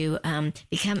and to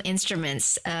become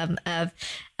instruments of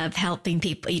helping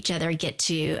each other get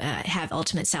to have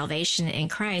ultimate salvation in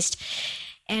Christ.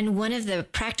 And one of the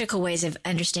practical ways of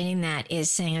understanding that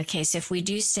is saying, okay, so if we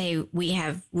do say we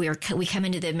come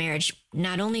into the marriage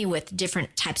not only with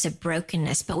different types of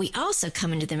brokenness, but we also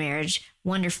come into the marriage,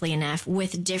 wonderfully enough,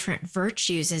 with different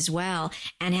virtues as well,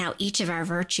 and how each of our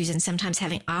virtues, and sometimes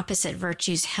having opposite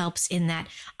virtues, helps in that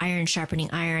iron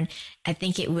sharpening iron. I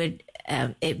think it would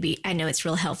I know it's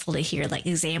real helpful to hear like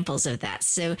examples of that.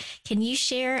 So can you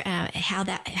share how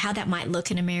that might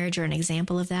look in a marriage, or an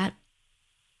example of that?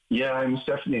 Yeah,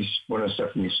 one of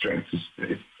Stephanie's strengths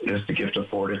is the gift of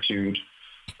fortitude,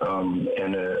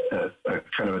 and a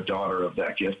kind of a daughter of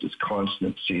that gift is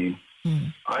constancy.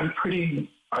 I'm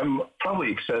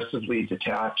probably excessively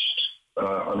detached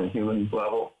on a human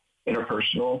level,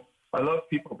 interpersonal. I love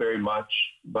people very much,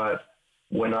 but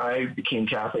when I became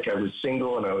Catholic, I was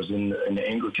single and I was in an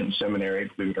Anglican seminary,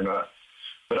 believe it or not.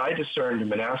 But I discerned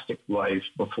monastic life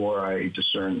before I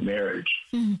discerned marriage.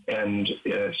 And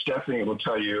Stephanie will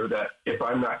tell you that if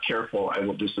I'm not careful, I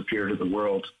will disappear to the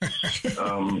world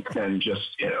and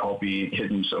I'll be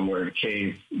hidden somewhere in a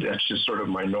cave. That's just sort of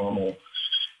my normal.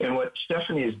 And what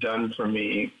Stephanie has done for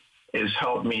me is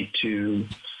help me to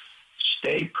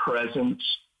stay present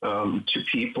to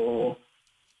people,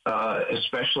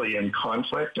 especially in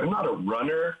conflict. I'm not a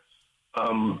runner,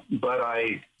 but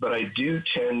I do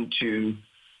tend to,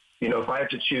 if I have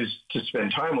to choose to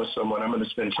spend time with someone, I'm going to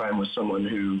spend time with someone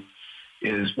who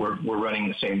we're running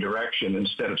the same direction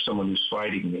instead of someone who's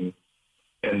fighting me.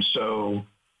 And so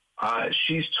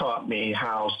she's taught me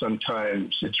how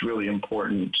sometimes it's really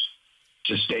important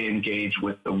to stay engaged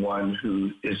with the one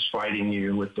who is fighting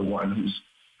you, with the one who's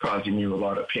causing you a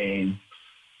lot of pain.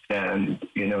 And,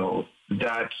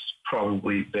 that's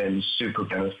probably been super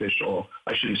beneficial.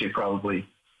 I shouldn't say probably.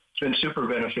 It's been super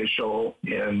beneficial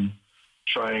in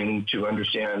trying to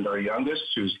understand our youngest,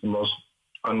 who's the most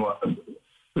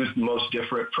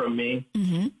different from me,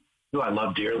 who I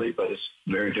love dearly, but is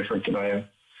very different than I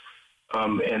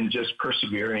am. And just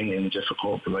persevering in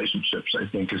difficult relationships, I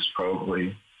think, is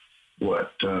probably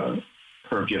what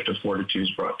her gift of fortitude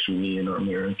has brought to me in our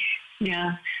marriage.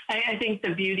 Yeah, I think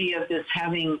the beauty of this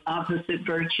having opposite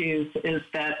virtues is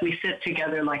that we sit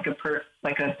together like a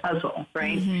puzzle,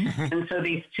 right? And so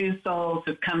these two souls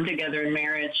have come together in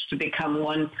marriage to become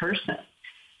one person.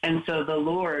 And so the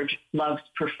Lord loves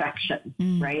perfection,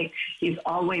 right? He's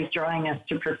always drawing us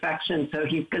to perfection. So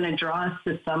he's going to draw us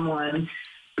to someone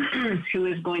who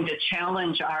is going to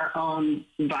challenge our own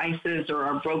vices or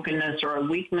our brokenness or our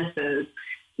weaknesses.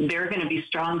 They're going to be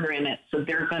stronger in it. So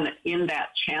they're going to, in that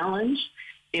challenge,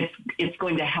 it's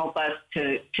going to help us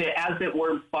to, as it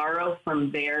were, borrow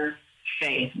from their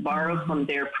faith, borrow from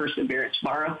their perseverance,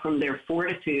 borrow from their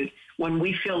fortitude. When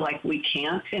we feel like we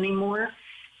can't anymore,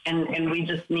 And we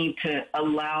just need to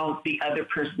allow the other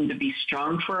person to be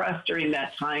strong for us during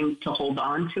that time to hold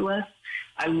on to us.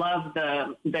 I love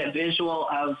that visual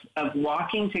of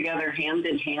walking together hand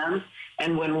in hand.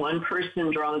 And when one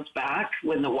person draws back,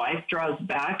 when the wife draws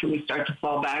back and we start to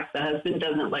fall back, the husband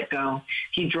doesn't let go.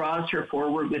 He draws her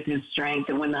forward with his strength.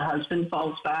 And when the husband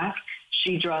falls back,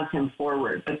 she draws him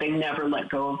forward, but they never let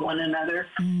go of one another.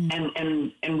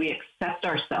 And we accept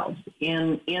ourselves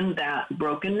in that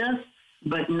brokenness,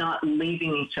 but not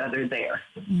leaving each other there,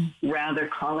 rather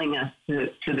calling us to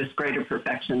this greater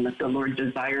perfection that the Lord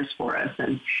desires for us.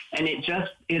 And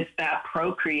it's that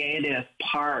procreative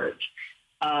part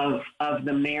of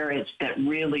the marriage that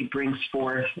really brings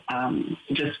forth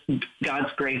just God's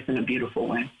grace in a beautiful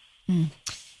way.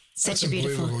 Such a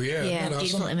beautiful, beautiful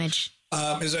awesome image.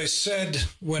 As I said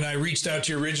when I reached out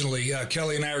to you originally,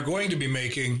 Kelly and I are going to be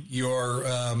making your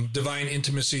Divine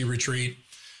Intimacy Retreat.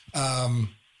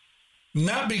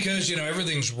 Not because,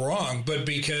 everything's wrong, but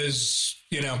because,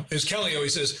 as Kelly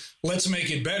always says, let's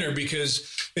make it better,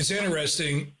 because it's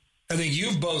interesting. I think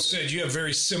you've both said you have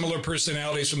very similar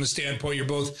personalities from the standpoint. You're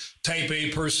both type A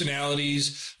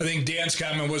personalities. I think Dan's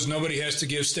comment was nobody has to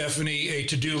give Stephanie a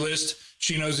to-do list.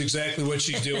 She knows exactly what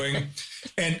she's doing.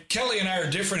 And Kelly and I are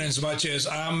different as much as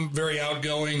I'm very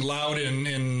outgoing, loud, and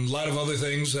a lot of other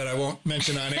things that I won't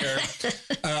mention on air.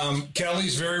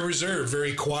 Kelly's very reserved,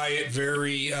 very quiet,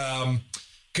 very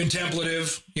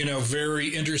contemplative,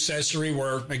 very intercessory,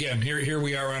 where, again, here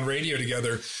we are on radio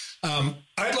together.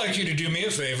 I'd like you to do me a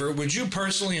favor. Would you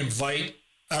personally invite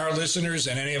our listeners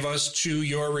and any of us to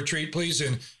your retreat, please,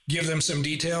 and give them some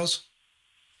details?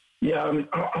 Yeah,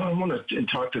 I want to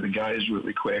talk to the guys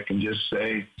really quick and just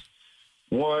say,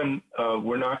 one,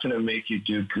 we're not going to make you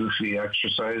do goofy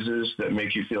exercises that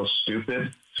make you feel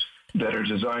stupid, that are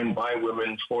designed by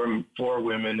women, for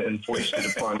women, and foisted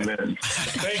upon men.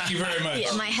 Thank you very much.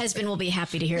 Yeah, my husband will be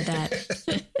happy to hear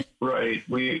that. Right.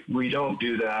 We don't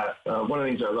do that. One of the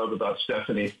things I love about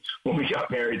Stephanie, when we got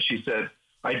married, she said,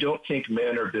 I don't think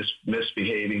men are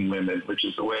misbehaving women, which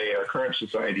is the way our current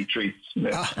society treats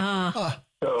men.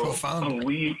 So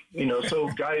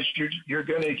so guys, you're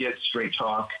going to get straight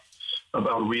talk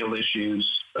about real issues,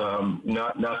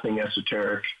 nothing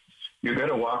esoteric. You're going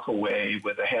to walk away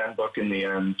with a handbook in the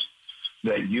end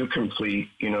that you complete,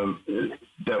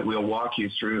 that we'll walk you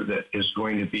through, that is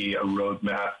going to be a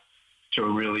roadmap to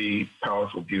a really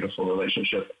powerful, beautiful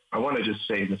relationship. I want to just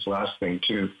say this last thing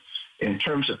too, in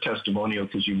terms of testimonial,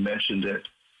 because you mentioned it,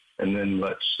 and then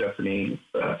let Stephanie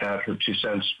add her 2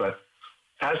 cents. But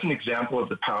as an example of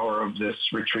the power of this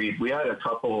retreat, we had a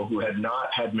couple who had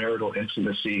not had marital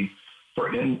intimacy for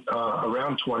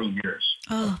around 20 years.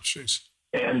 Oh, jeez.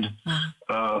 And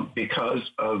because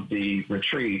of the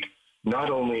retreat, not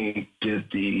only did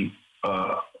the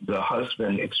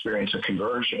husband experience a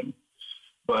conversion,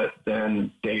 but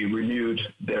then they renewed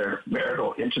their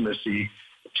marital intimacy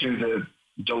to the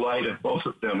delight of both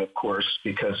of them, of course,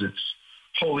 because it's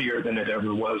holier than it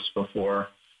ever was before,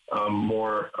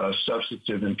 more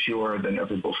substantive and pure than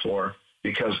ever before,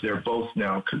 because they're both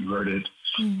now converted.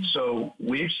 So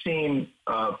we've seen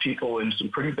people in some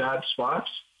pretty bad spots.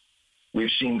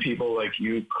 We've seen people like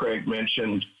you, Craig,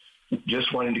 mentioned,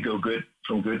 just wanting to go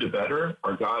from good to better.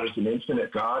 Our God is an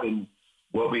infinite God, and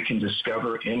what we can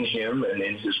discover in him and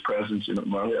in his presence and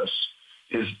among us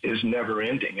is never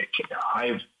ending.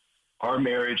 Our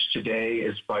marriage today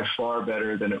is by far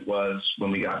better than it was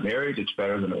when we got married. It's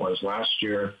better than it was last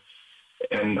year.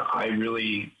 And I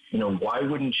really, why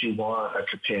wouldn't you want a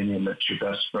companion that's your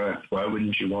best friend? Why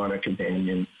wouldn't you want a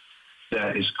companion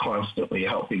that is constantly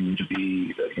helping you to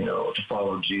be, to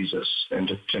follow Jesus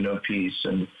and to know peace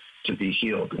and to be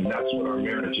healed? And that's what our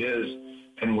marriage is.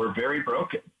 And we're very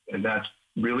broken. And that's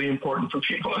really important for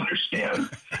people to understand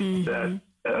that,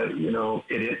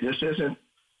 this isn't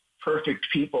perfect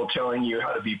people telling you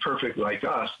how to be perfect like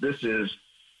us. This is,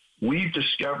 we've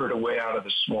discovered a way out of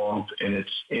the swamp, and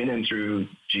it's in and through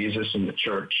Jesus and the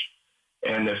church.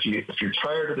 And if you're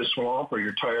tired of the swamp, or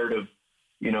you're tired of,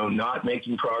 not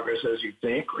making progress as you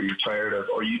think, or you're tired of,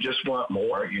 or you just want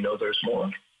more, there's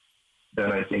more,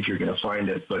 then I think you're going to find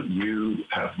it. But you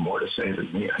have more to say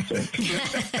than me, I think.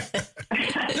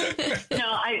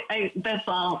 No, that's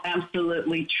all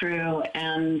absolutely true.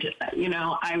 And,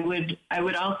 I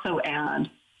would also add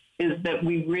is that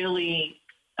we really,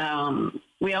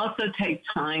 we also take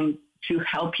time to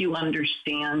help you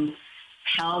understand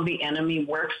how the enemy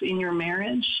works in your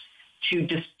marriage, to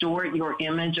distort your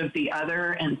image of the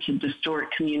other and to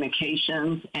distort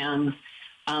communications. And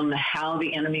how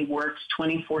the enemy works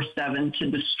 24/7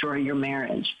 to destroy your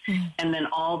marriage. And then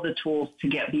all the tools to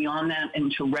get beyond that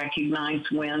and to recognize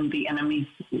when the enemy's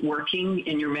working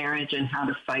in your marriage and how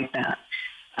to fight that.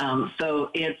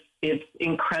 So it's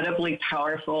incredibly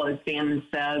powerful. As Dan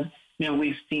said,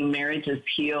 we've seen marriages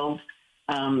healed.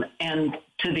 And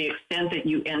to the extent that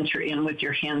you enter in with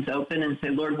your hands open and say,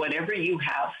 Lord, whatever you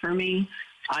have for me,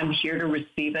 I'm here to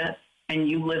receive it. And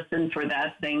you listen for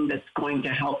that thing that's going to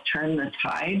help turn the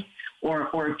tide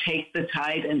or take the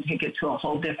tide and take it to a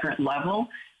whole different level,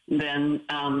 then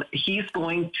he's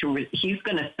going to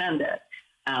send it.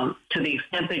 To the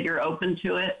extent that you're open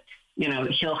to it,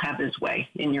 he'll have his way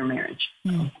in your marriage.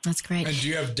 That's great. And do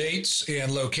you have dates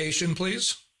and location,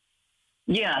 please?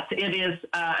 Yes, it is.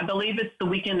 I believe it's the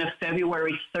weekend of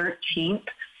February 13th.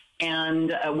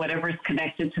 And whatever is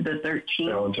connected to the 13th.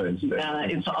 Valentine's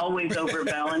Day. It's always over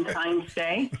Valentine's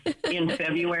Day in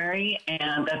February,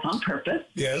 and that's on purpose.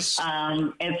 Yes.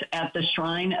 It's at the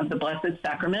Shrine of the Blessed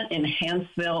Sacrament in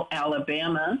Hanceville,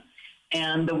 Alabama.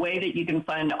 And the way that you can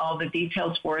find all the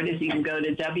details for it is you can go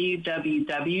to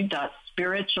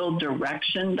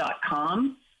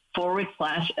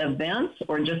www.spiritualdirection.com/events,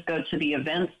 or just go to the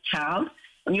events tab.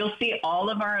 And you'll see all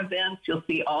of our events. You'll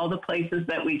see all the places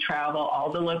that we travel,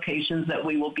 all the locations that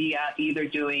we will be at, either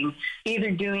doing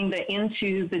the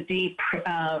Into the Deep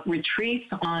retreats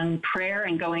on prayer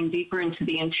and going deeper into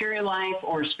the interior life,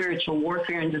 or spiritual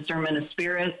warfare and discernment of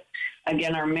spirits.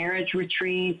 Again, our marriage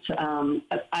retreats.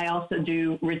 I also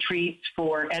do retreats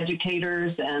for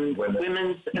educators and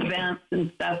women's events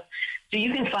and stuff. So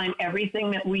you can find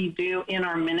everything that we do in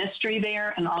our ministry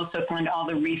there, and also find all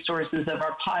the resources of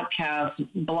our podcasts,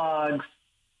 blogs,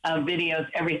 videos,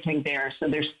 everything there. So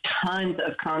there's tons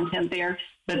of content there,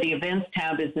 but the events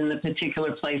tab is in the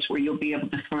particular place where you'll be able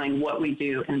to find what we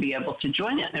do and be able to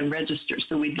join it and register.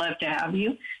 So we'd love to have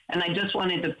you. And I just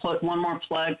wanted to put one more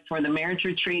plug for the marriage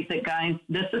retreat. That, guys,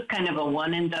 this is kind of a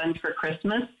one and done for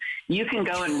Christmas. You can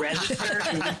go and register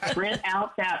and just print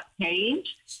out that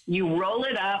page. You roll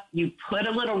it up, you put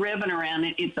a little ribbon around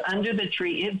it. It's under the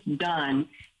tree. It's done.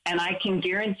 And I can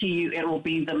guarantee you it will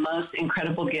be the most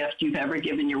incredible gift you've ever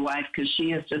given your wife, because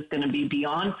she is just going to be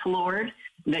beyond floored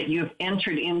that you've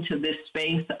entered into this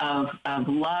space of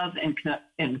love and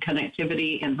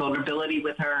connectivity and vulnerability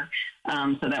with her.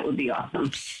 So that would be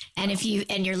awesome. And if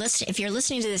you're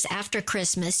listening to this after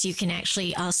Christmas, you can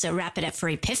actually also wrap it up for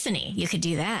Epiphany. You could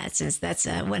do that, since that's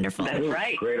wonderful. That's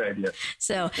right. Great idea.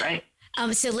 So right.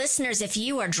 So listeners, if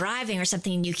you are driving or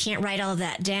something and you can't write all of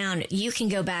that down, you can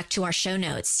go back to our show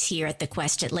notes here at the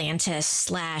Quest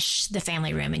Atlanta/the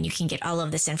Family Room, and you can get all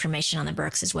of this information on the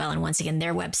Burkes as well. And once again,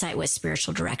 their website was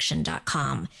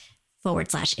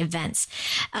spiritualdirection.com/events.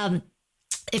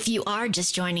 If you are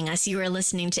just joining us, you are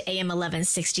listening to AM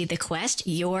 1160 The Quest,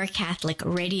 your Catholic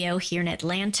radio here in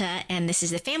Atlanta. And this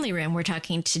is the Family Room. We're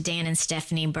talking to Dan and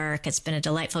Stephanie Burke. It's been a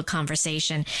delightful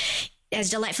conversation. As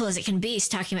delightful as it can be,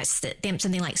 talking about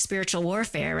something like spiritual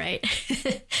warfare, right?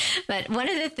 But one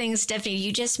of the things, Stephanie,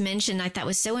 you just mentioned, I thought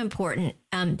was so important.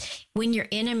 When you're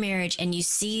in a marriage and you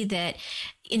see that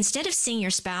instead of seeing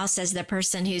your spouse as the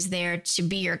person who's there to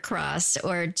be your cross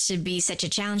or to be such a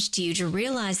challenge to you, to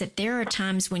realize that there are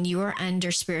times when you are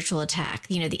under spiritual attack.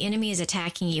 The enemy is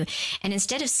attacking you. And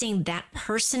instead of seeing that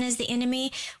person as the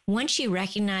enemy, once you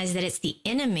recognize that it's the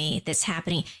enemy that's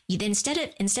happening, you then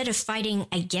instead of fighting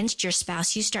against your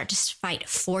spouse, you start to fight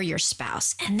for your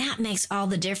spouse. And that makes all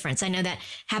the difference. I know that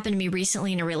happened to me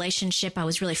recently in a relationship. I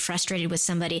was really frustrated with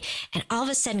somebody, and all of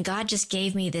a sudden God just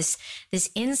gave me this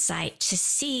insight to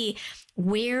see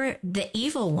where the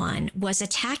evil one was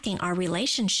attacking our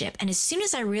relationship. And as soon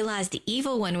as I realized the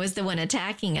evil one was the one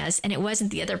attacking us and it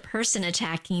wasn't the other person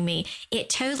attacking me,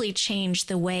 it totally changed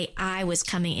the way I was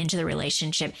coming into the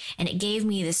relationship. And it gave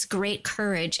me this great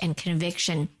courage and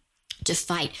conviction to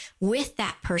fight with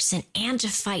that person and to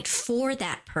fight for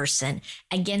that person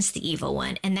against the evil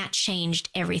one. And that changed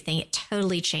everything. It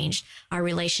totally changed our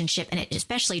relationship. And it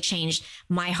especially changed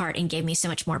my heart and gave me so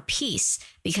much more peace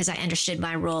because I understood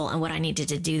my role and what I needed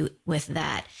to do with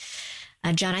that.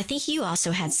 John, I think you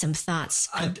also had some thoughts.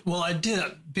 I did,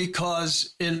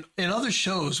 because in other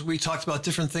shows, we talked about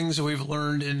different things that we've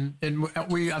learned.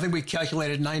 I think we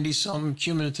calculated 90-some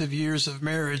cumulative years of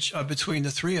marriage between the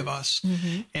three of us.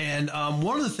 Mm-hmm. And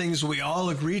one of the things we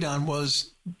all agreed on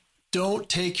was don't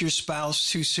take your spouse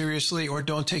too seriously, or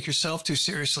don't take yourself too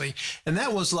seriously. And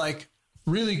that was like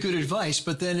really good advice.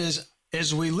 But then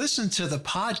as we listened to the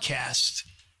podcast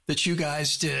that you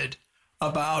guys did,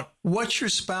 about what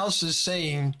your spouse is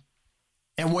saying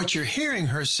and what you're hearing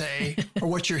her say or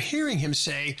what you're hearing him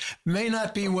say may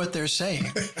not be what they're saying.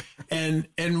 And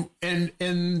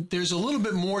there's a little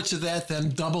bit more to that than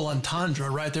double entendre,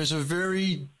 right? There's a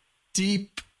very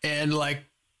deep and like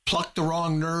pluck the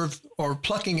wrong nerve or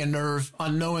plucking a nerve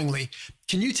unknowingly.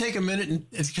 Can you take a minute?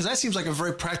 Because that seems like a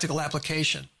very practical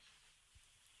application.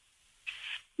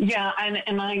 Yeah,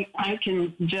 and I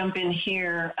can jump in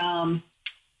here.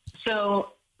 So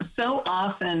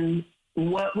often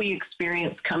what we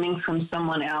experience coming from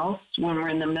someone else when we're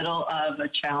in the middle of a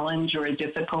challenge or a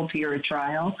difficulty or a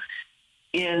trial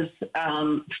is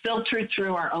filtered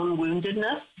through our own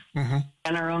woundedness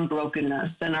and our own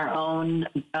brokenness and our own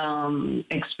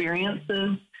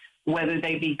experiences, whether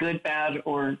they be good, bad,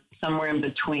 or somewhere in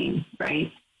between,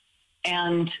 right?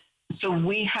 And so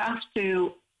we have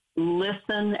to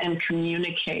listen and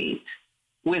communicate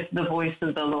with the voice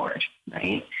of the Lord,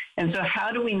 right? And so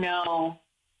how do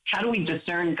we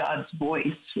discern God's voice,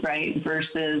 right,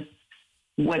 versus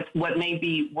what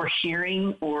maybe we're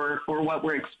hearing or what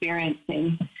we're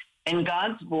experiencing? And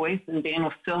God's voice, and Dan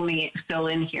will fill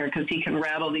in here because he can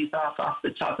rattle these off the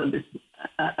top of his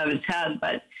head,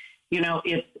 but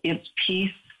it's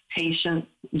peace, patience,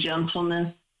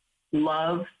 gentleness,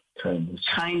 love,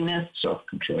 kindness,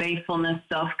 self-control, faithfulness,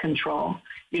 self-control.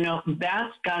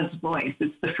 That's God's voice.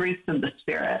 It's the fruits of the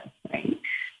Spirit, right?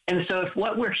 And so if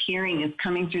what we're hearing is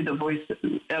coming through the voice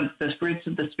of the fruits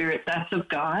of the Spirit, that's of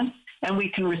God, and we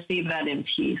can receive that in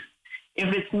peace.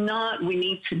 If it's not, we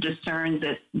need to discern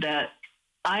that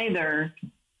either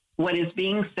what is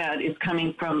being said is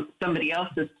coming from somebody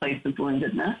else's place of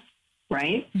woundedness,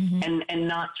 right? And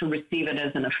not to receive it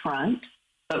as an affront,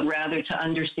 but rather to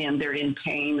understand they're in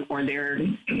pain or they're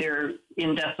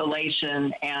in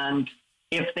desolation, and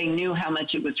if they knew how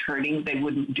much it was hurting, they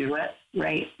wouldn't do it,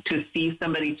 right? To see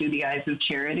somebody through the eyes of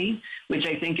charity, which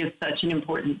I think is such an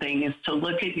important thing, is to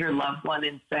look at your loved one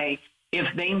and say, if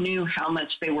they knew how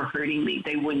much they were hurting me,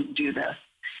 they wouldn't do this.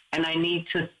 And I need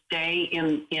to stay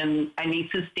I need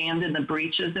to stand in the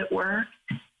breach, as it were,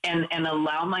 and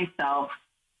allow myself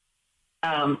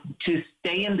to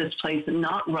stay in this place and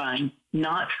not run,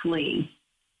 not flee,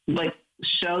 but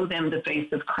show them the face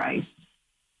of Christ,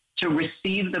 to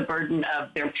receive the burden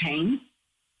of their pain,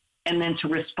 and then to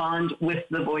respond with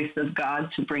the voice of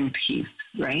God to bring peace,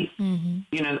 right?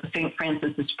 St.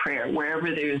 Francis's prayer,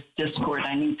 wherever there's discord,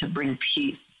 I need to bring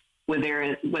peace. Whether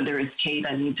it's hate,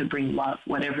 I need to bring love,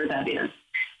 whatever that is.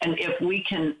 And if we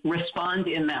can respond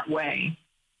in that way,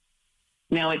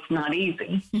 now it's not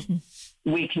easy,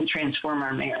 we can transform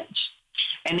our marriage.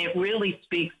 And it really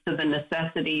speaks to the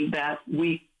necessity that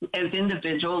we, as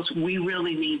individuals, we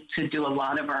really need to do a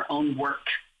lot of our own work,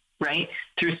 right?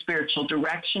 Through spiritual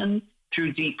direction,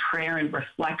 through deep prayer and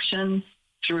reflection,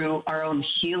 through our own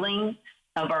healing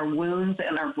of our wounds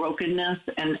and our brokenness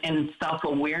and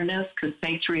self-awareness, because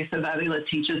St. Teresa of Avila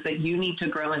teaches that you need to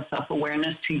grow in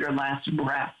self-awareness to your last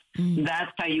breath.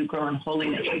 That's how you grow in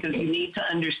holiness, because you need to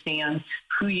understand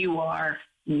who you are,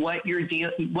 what your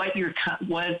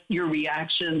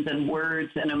reactions and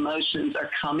words and emotions are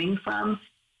coming from,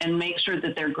 and make sure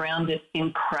that they're grounded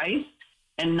in Christ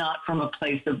and not from a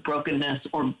place of brokenness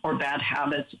or bad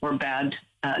habits or bad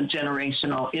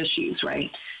generational issues,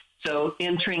 right? So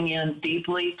entering in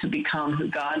deeply to become who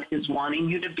God is wanting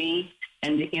you to be,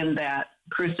 and in that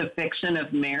crucifixion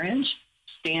of marriage,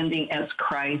 standing as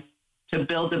Christ to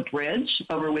build a bridge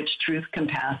over which truth can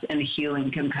pass and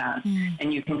healing can pass,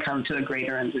 and you can come to a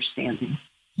greater understanding.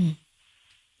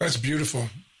 That's beautiful.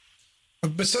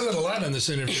 But said that a lot in this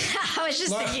interview. I was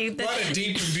just thinking that. A lot of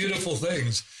deep and beautiful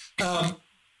things.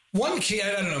 One key,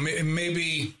 I don't know,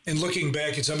 maybe in looking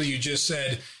back at something you just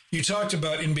said, you talked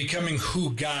about in becoming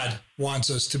who God wants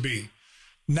us to be,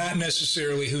 not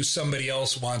necessarily who somebody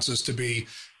else wants us to be.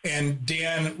 And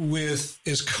Dan, with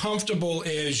as comfortable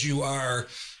as you are,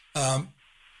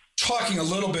 talking a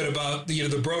little bit about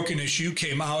the brokenness you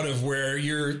came out of, where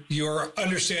your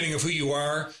understanding of who you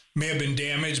are may have been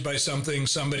damaged by something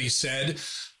somebody said.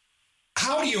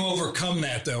 How do you overcome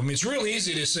that, though? I mean, it's real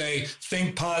easy to say,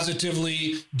 think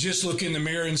positively, just look in the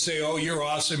mirror and say, oh, you're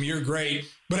awesome, you're great.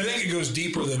 But I think it goes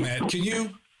deeper than that. Can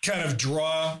you kind of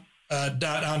draw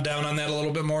down on that a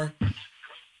little bit more?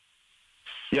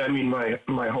 Yeah, I mean,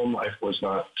 my home life was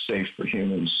not safe for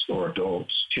humans or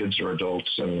adults, kids or adults.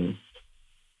 I mean,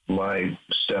 my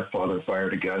stepfather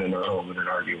fired a gun in our home in an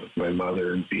argument with my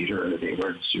mother and beat her into the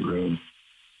emergency room.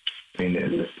 I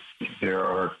mean, there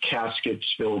are caskets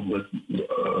filled with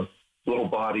little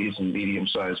bodies and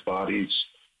medium-sized bodies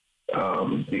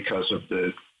because of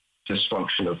the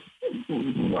dysfunction of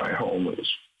my home. It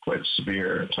was quite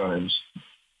severe at times.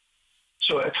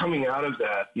 So coming out of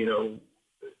that,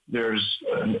 there's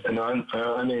an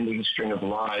unending string of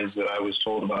lies that I was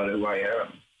told about who I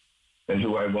am and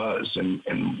who I was,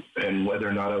 and whether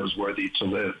or not I was worthy to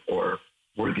live or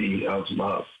worthy of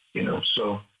love,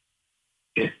 So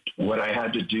what I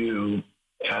had to do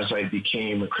as I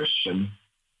became a Christian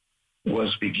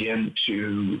was begin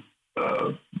to,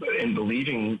 in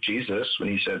believing Jesus when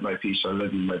he said, "My peace I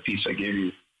live in, my peace I give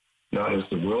you, not as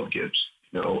the world gives,"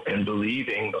 and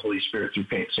believing the Holy Spirit through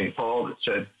St. Paul that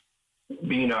said,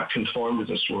 "Be not conformed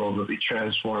to this world, but be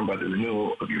transformed by the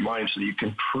renewal of your mind," so that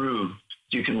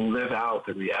you can live out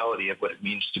the reality of what it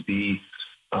means to be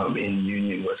in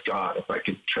union with God, if I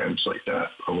could translate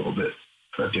that a little bit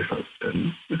different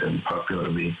than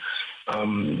popularly.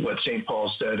 What St. Paul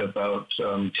said about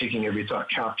taking every thought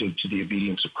captive to the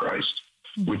obedience of Christ,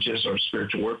 which is our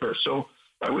spiritual warfare. So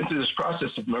I went through this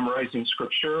process of memorizing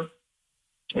Scripture,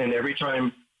 and every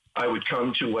time I would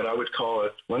come to what I would call,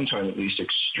 at one time at least,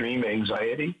 extreme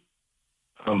anxiety,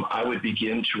 I would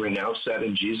begin to renounce that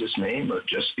in Jesus' name,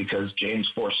 just because James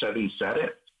 4:7 said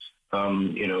it.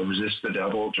 Resist the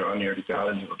devil, draw near to God,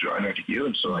 and he will draw near to you.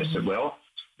 And so I said, well,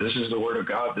 this is the word of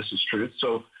God. This is truth.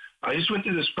 So I just went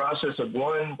through this process of,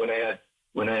 one, when I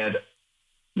had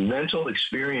mental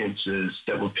experiences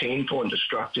that were painful and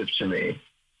destructive to me,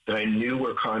 that I knew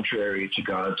were contrary to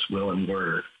God's will and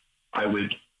word, I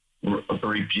would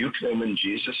rebuke them in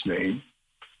Jesus' name.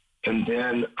 And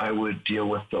then I would deal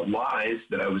with the lies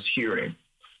that I was hearing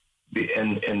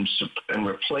and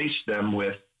replace them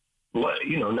with,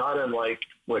 not unlike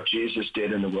what Jesus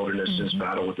did in the wilderness in his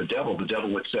battle with the devil. The devil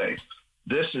would say,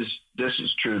 this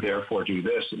is true, therefore do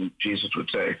this. And Jesus would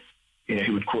say,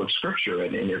 he would quote Scripture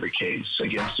in every case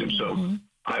against him. So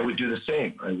I would do the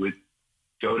same. I would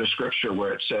go to Scripture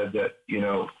where it said that,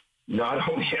 not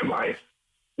only am I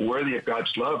worthy of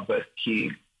God's love, but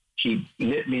he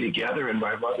knit me together in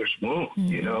my mother's womb.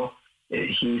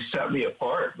 He set me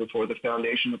apart before the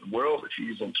foundation of the world.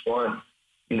 Ephesians 1.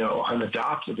 I'm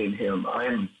adopted in him.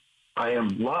 I am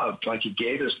loved. Like he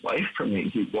gave his life for me.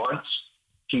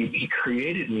 He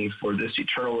created me for this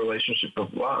eternal relationship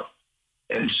of love.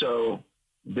 And so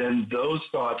then those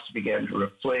thoughts began to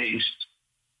replace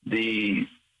the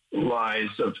lies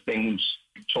of things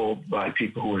told by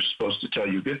people who are supposed to tell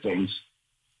you good things,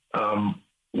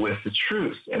 with the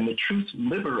truth. And the truth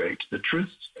liberates. The truth,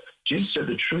 Jesus said,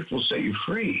 the truth will set you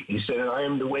free. He said, I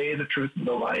am the way, the truth, and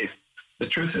the life. The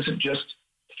truth isn't just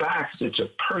facts. It's a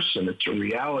person. It's a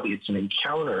reality. It's an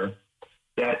encounter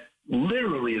that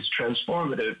literally is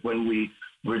transformative. When we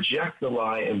reject the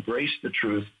lie, embrace the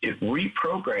truth, it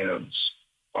reprograms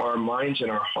our minds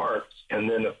and our hearts, and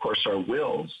then, of course, our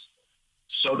wills,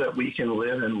 so that we can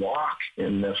live and walk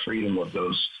in the freedom of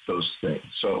those things.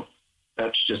 So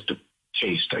that's just a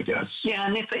taste, I guess. Yeah,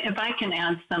 and if I can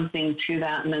add something to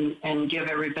that and give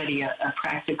everybody a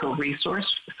practical resource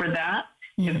for that,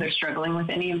 if they're struggling with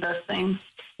any of those things,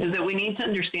 is that we need to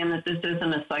understand that this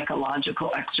isn't a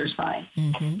psychological exercise.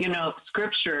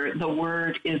 Scripture, the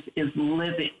word is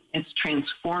living, it's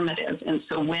transformative. And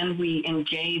so when we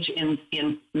engage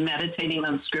in meditating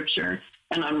on Scripture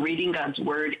and on reading God's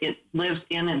word, it lives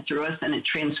in and through us, and it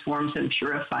transforms and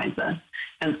purifies us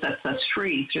and sets us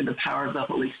free through the power of the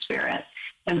Holy Spirit.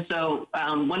 And so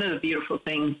one of the beautiful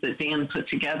things that Dan put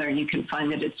together, and you can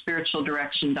find it at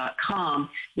spiritualdirection.com,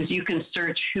 is you can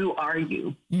search, who are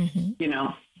you?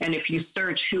 And if you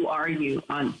search who are you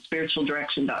on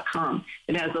spiritualdirection.com,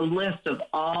 it has a list of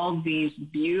all these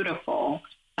beautiful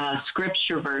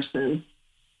scripture verses.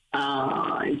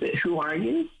 Is it who are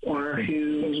you? Or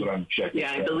who? That's what I'm checking.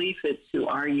 Yeah, I believe it's who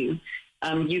are you.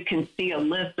 You can see a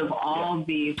list of all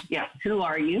these. Yeah, who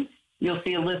are you? You'll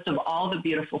see a list of all the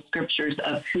beautiful scriptures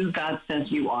of who God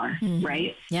says you are,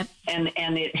 right? Yep.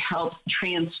 And it helps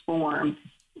transform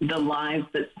the lives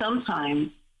that sometimes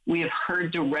we have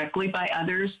heard directly by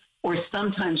others, or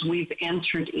sometimes we've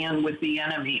entered in with the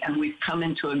enemy and we've come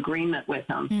into agreement with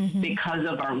him because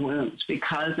of our wounds,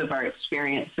 because of our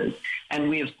experiences.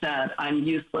 And we have said, I'm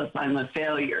useless, I'm a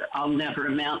failure, I'll never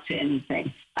amount to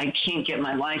anything, I can't get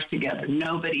my life together,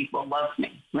 nobody will love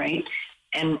me, right?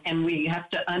 And we have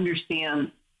to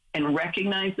understand and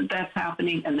recognize that that's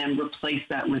happening, and then replace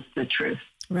that with the truth.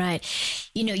 Right.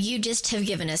 You just have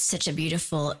given us such a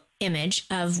beautiful image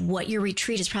of what your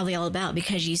retreat is probably all about,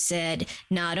 because you said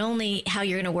not only how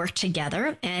you're going to work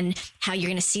together and how you're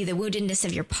going to see the woundedness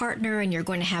of your partner, and you're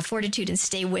going to have fortitude and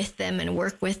stay with them and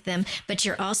work with them, but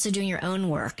you're also doing your own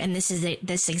work. And this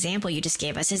example you just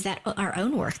gave us is that our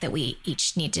own work that we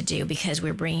each need to do, because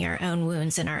we're bringing our own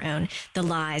wounds and the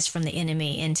lies from the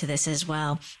enemy into this as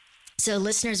well. So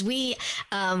listeners, we,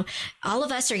 all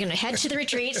of us are going to head to the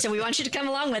retreat. So we want you to come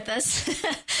along with us.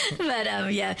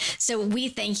 But yeah, so we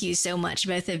thank you so much,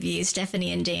 both of you,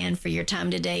 Stephanie and Dan, for your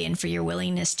time today and for your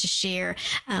willingness to share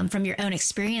from your own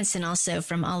experience and also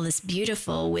from all this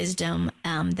beautiful wisdom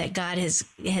that God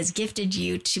has gifted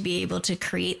you to be able to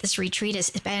create this retreat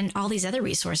and all these other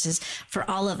resources for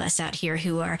all of us out here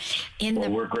who are in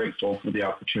we're grateful for the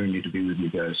opportunity to be with you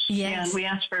guys. Yes. And we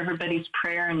ask for everybody's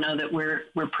prayer and know that we're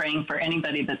praying for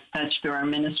anybody that's touched through our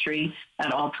ministry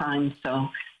at all times. So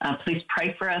please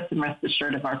pray for us and rest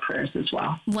assured of our prayers as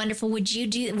well. Wonderful. Would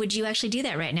you actually do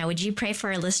that right now? Would you pray for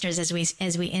our listeners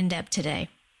as we end up today?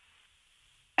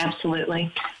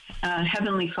 Absolutely.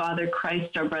 Heavenly Father,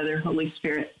 Christ, our brother, Holy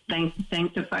Spirit,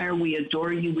 sanctifier, we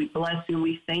adore you. We bless you.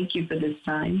 We thank you for this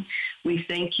time. We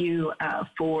thank you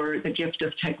for the gift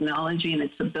of technology and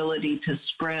its ability to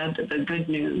spread the good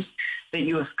news that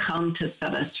you have come to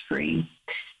set us free.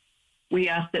 We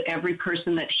ask that every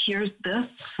person that hears this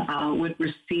would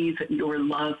receive your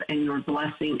love and your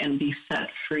blessing and be set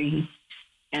free.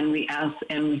 And we ask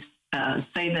and we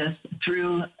say this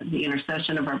through the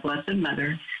intercession of our Blessed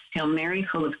Mother. Hail Mary,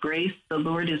 full of grace, the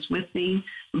Lord is with thee.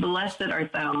 Blessed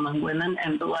art thou among women,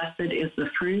 and blessed is the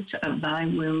fruit of thy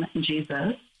womb,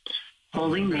 Jesus.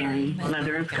 Holy Mary,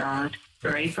 Mother of God,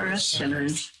 pray for us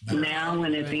sinners, now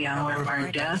and at the hour of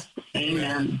our death.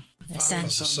 Amen. Son,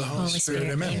 Holy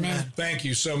Spirit. Amen. Thank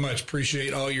you so much.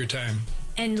 Appreciate all your time.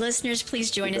 And listeners,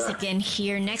 please join us again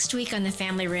here next week on The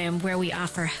Family Room, where we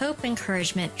offer hope,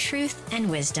 encouragement, truth,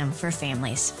 and wisdom for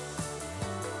families.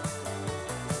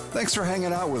 Thanks for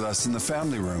hanging out with us in The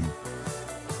Family Room.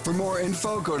 For more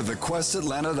info, go to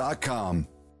thequestatlanta.com.